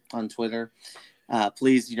King on Twitter.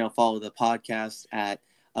 Please, follow the podcast at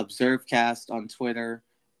ObserveCast on Twitter.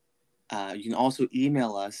 You can also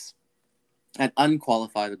email us at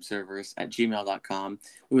unqualifiedobservers@gmail.com.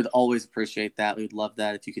 We would always appreciate that. We'd love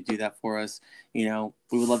that if you could do that for us. We would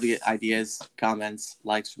love to get ideas, comments,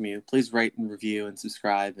 likes from you. Please rate and review and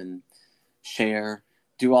subscribe and share.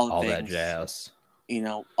 Do all the things. All that jazz.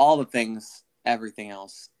 All the things, everything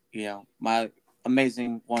else. My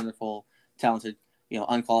amazing, wonderful, talented,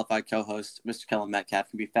 unqualified co-host, Mr. Kellen Metcalf,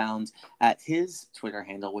 can be found at his Twitter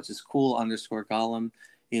handle, which is cool_Gollum.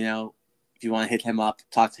 If you want to hit him up,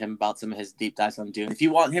 talk to him about some of his deep dives on Dune. If you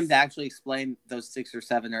want him to actually explain those 6 or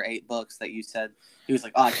 7 or 8 books that you said, he was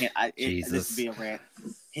like, "Oh, I can't. This would be a rant."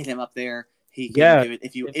 Hit him up there. He can do it.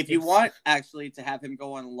 If you want actually to have him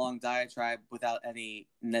go on a long diatribe without any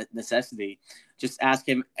necessity, just ask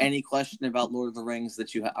him any question about Lord of the Rings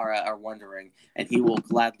that you are wondering, and he will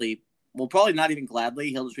gladly. Well, probably not even gladly.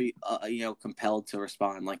 He'll just be, compelled to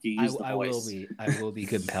respond. Like you use the voice. I will be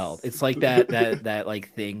compelled. It's like that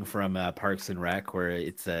like thing from Parks and Rec where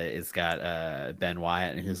it's got Ben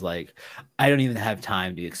Wyatt and he's like, I don't even have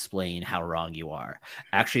time to explain how wrong you are.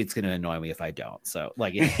 Actually, it's going to annoy me if I don't. So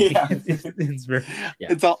like,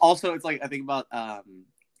 it's also it's like I think about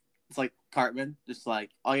it's like Cartman, just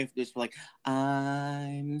like all you have to do is be like,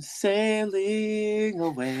 I'm sailing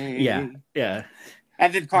away. Yeah.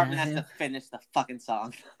 And then Cartman has to finish the fucking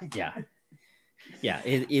song. Yeah.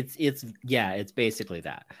 It's basically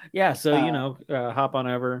that. Yeah, so hop on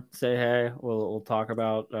over, say hey. We'll talk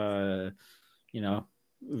about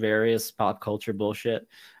various pop culture bullshit.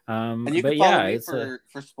 And you can follow me for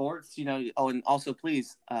sports, Oh, and also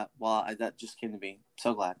please, that just came to me.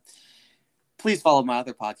 So glad. Please follow my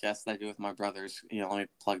other podcast that I do with my brothers. Let me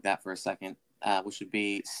plug that for a second. Which would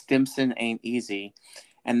be Stimson Ain't Easy,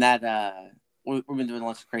 and that. We've been doing a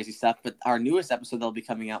bunch of crazy stuff, but our newest episode that'll be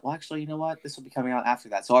coming out. Well, actually, you know what? This will be coming out after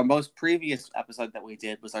that. So our most previous episode that we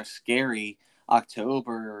did was our scary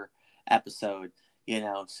October episode.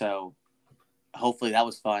 So hopefully that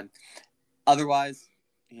was fun. Otherwise,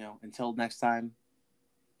 until next time,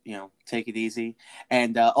 take it easy.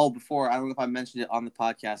 And before, I don't know if I mentioned it on the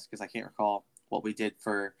podcast because I can't recall what we said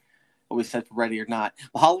for Ready or Not.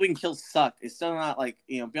 But Halloween Kills suck. It's still not like,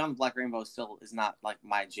 Beyond the Black Rainbow still is not like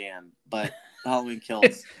my jam, but Halloween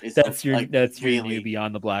Kills is that's your new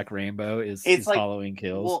Beyond the Black Rainbow is like, Halloween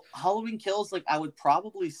Kills. Well, Halloween Kills, like I would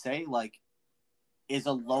probably say like is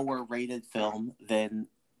a lower rated film than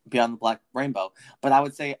Beyond the Black Rainbow, but I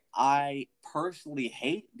would say I personally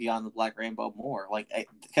hate Beyond the Black Rainbow more, like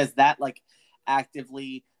because that like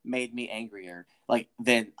actively made me angrier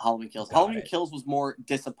than Halloween Kills. Halloween Kills was more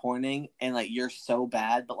disappointing and like you're so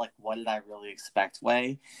bad, but like what did I really expect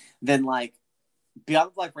way? Then like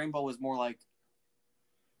Beyond the Black Rainbow was more like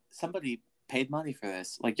somebody paid money for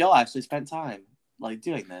this. Like y'all actually spent time like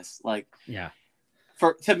doing this. Like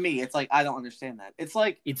to me, it's like I don't understand that. It's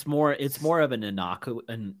like it's more of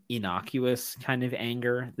an innocuous kind of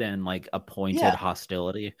anger than like a pointed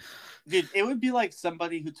hostility. Dude, it would be like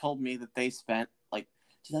somebody who told me that they spent like,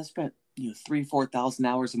 I spent 3,000-4,000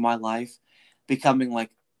 hours of my life becoming like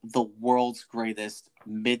the world's greatest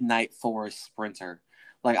midnight forest sprinter.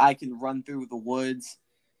 Like I can run through the woods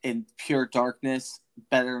in pure darkness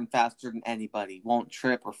better and faster than anybody. Won't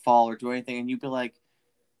trip or fall or do anything. And you'd be like,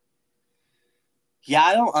 yeah,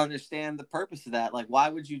 I don't understand the purpose of that. Like, why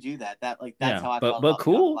would you do that? That's how I felt about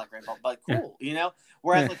cool. Black Rainbow. But cool,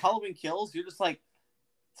 Whereas like Halloween Kills, you're just like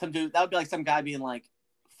some dude. That would be like some guy being like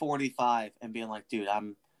 45 and being like, dude,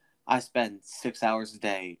 I spend 6 hours a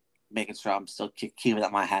day making sure I'm still keeping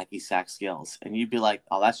up my hacky sack skills. And you'd be like,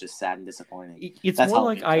 oh, that's just sad and disappointing. It's more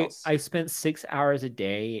like I spent 6 hours a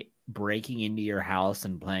day breaking into your house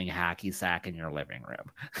and playing hacky sack in your living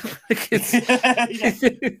room.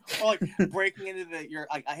 Or like breaking into you're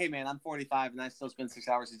like, hey man, I'm 45 and I still spend 6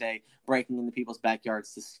 hours a day breaking into people's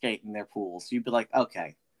backyards to skate in their pools. So you'd be like,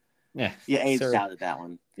 okay, yeah, you aged out of that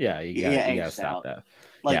one. Yeah, you gotta stop that.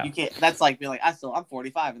 Like you can't. That's like being like, I'm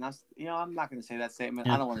 45 and I'm not going to say that statement.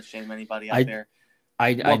 I don't want to shame anybody out there.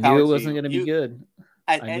 I knew it wasn't going to be good.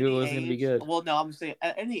 I knew it wasn't going to be good. Well, no, I'm saying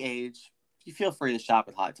at any age, you feel free to shop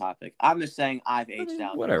at Hot Topic. I'm just saying I've aged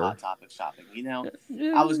out of Hot Topic shopping.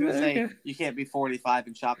 I was going to say you can't be 45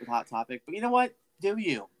 and shop at Hot Topic, but you know what? Do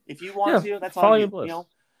you? If you want to, that's all you.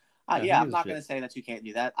 I'm not going to say that you can't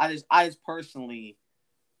do that. I just personally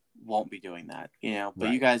won't be doing that.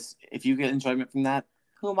 But you guys, if you get enjoyment from that,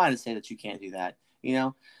 who am I to say that you can't do that?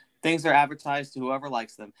 Things are advertised to whoever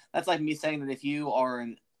likes them. That's like me saying that if you are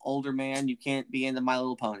an older man, you can't be into My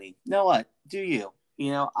Little Pony. You know what? Do you?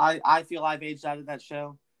 I feel I've aged out of that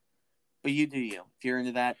show, but you do you. If you're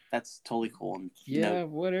into that, that's totally cool.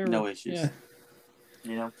 And whatever. No issues.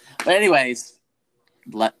 Yeah. But anyways,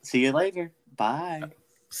 see you later. Bye.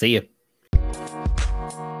 See you.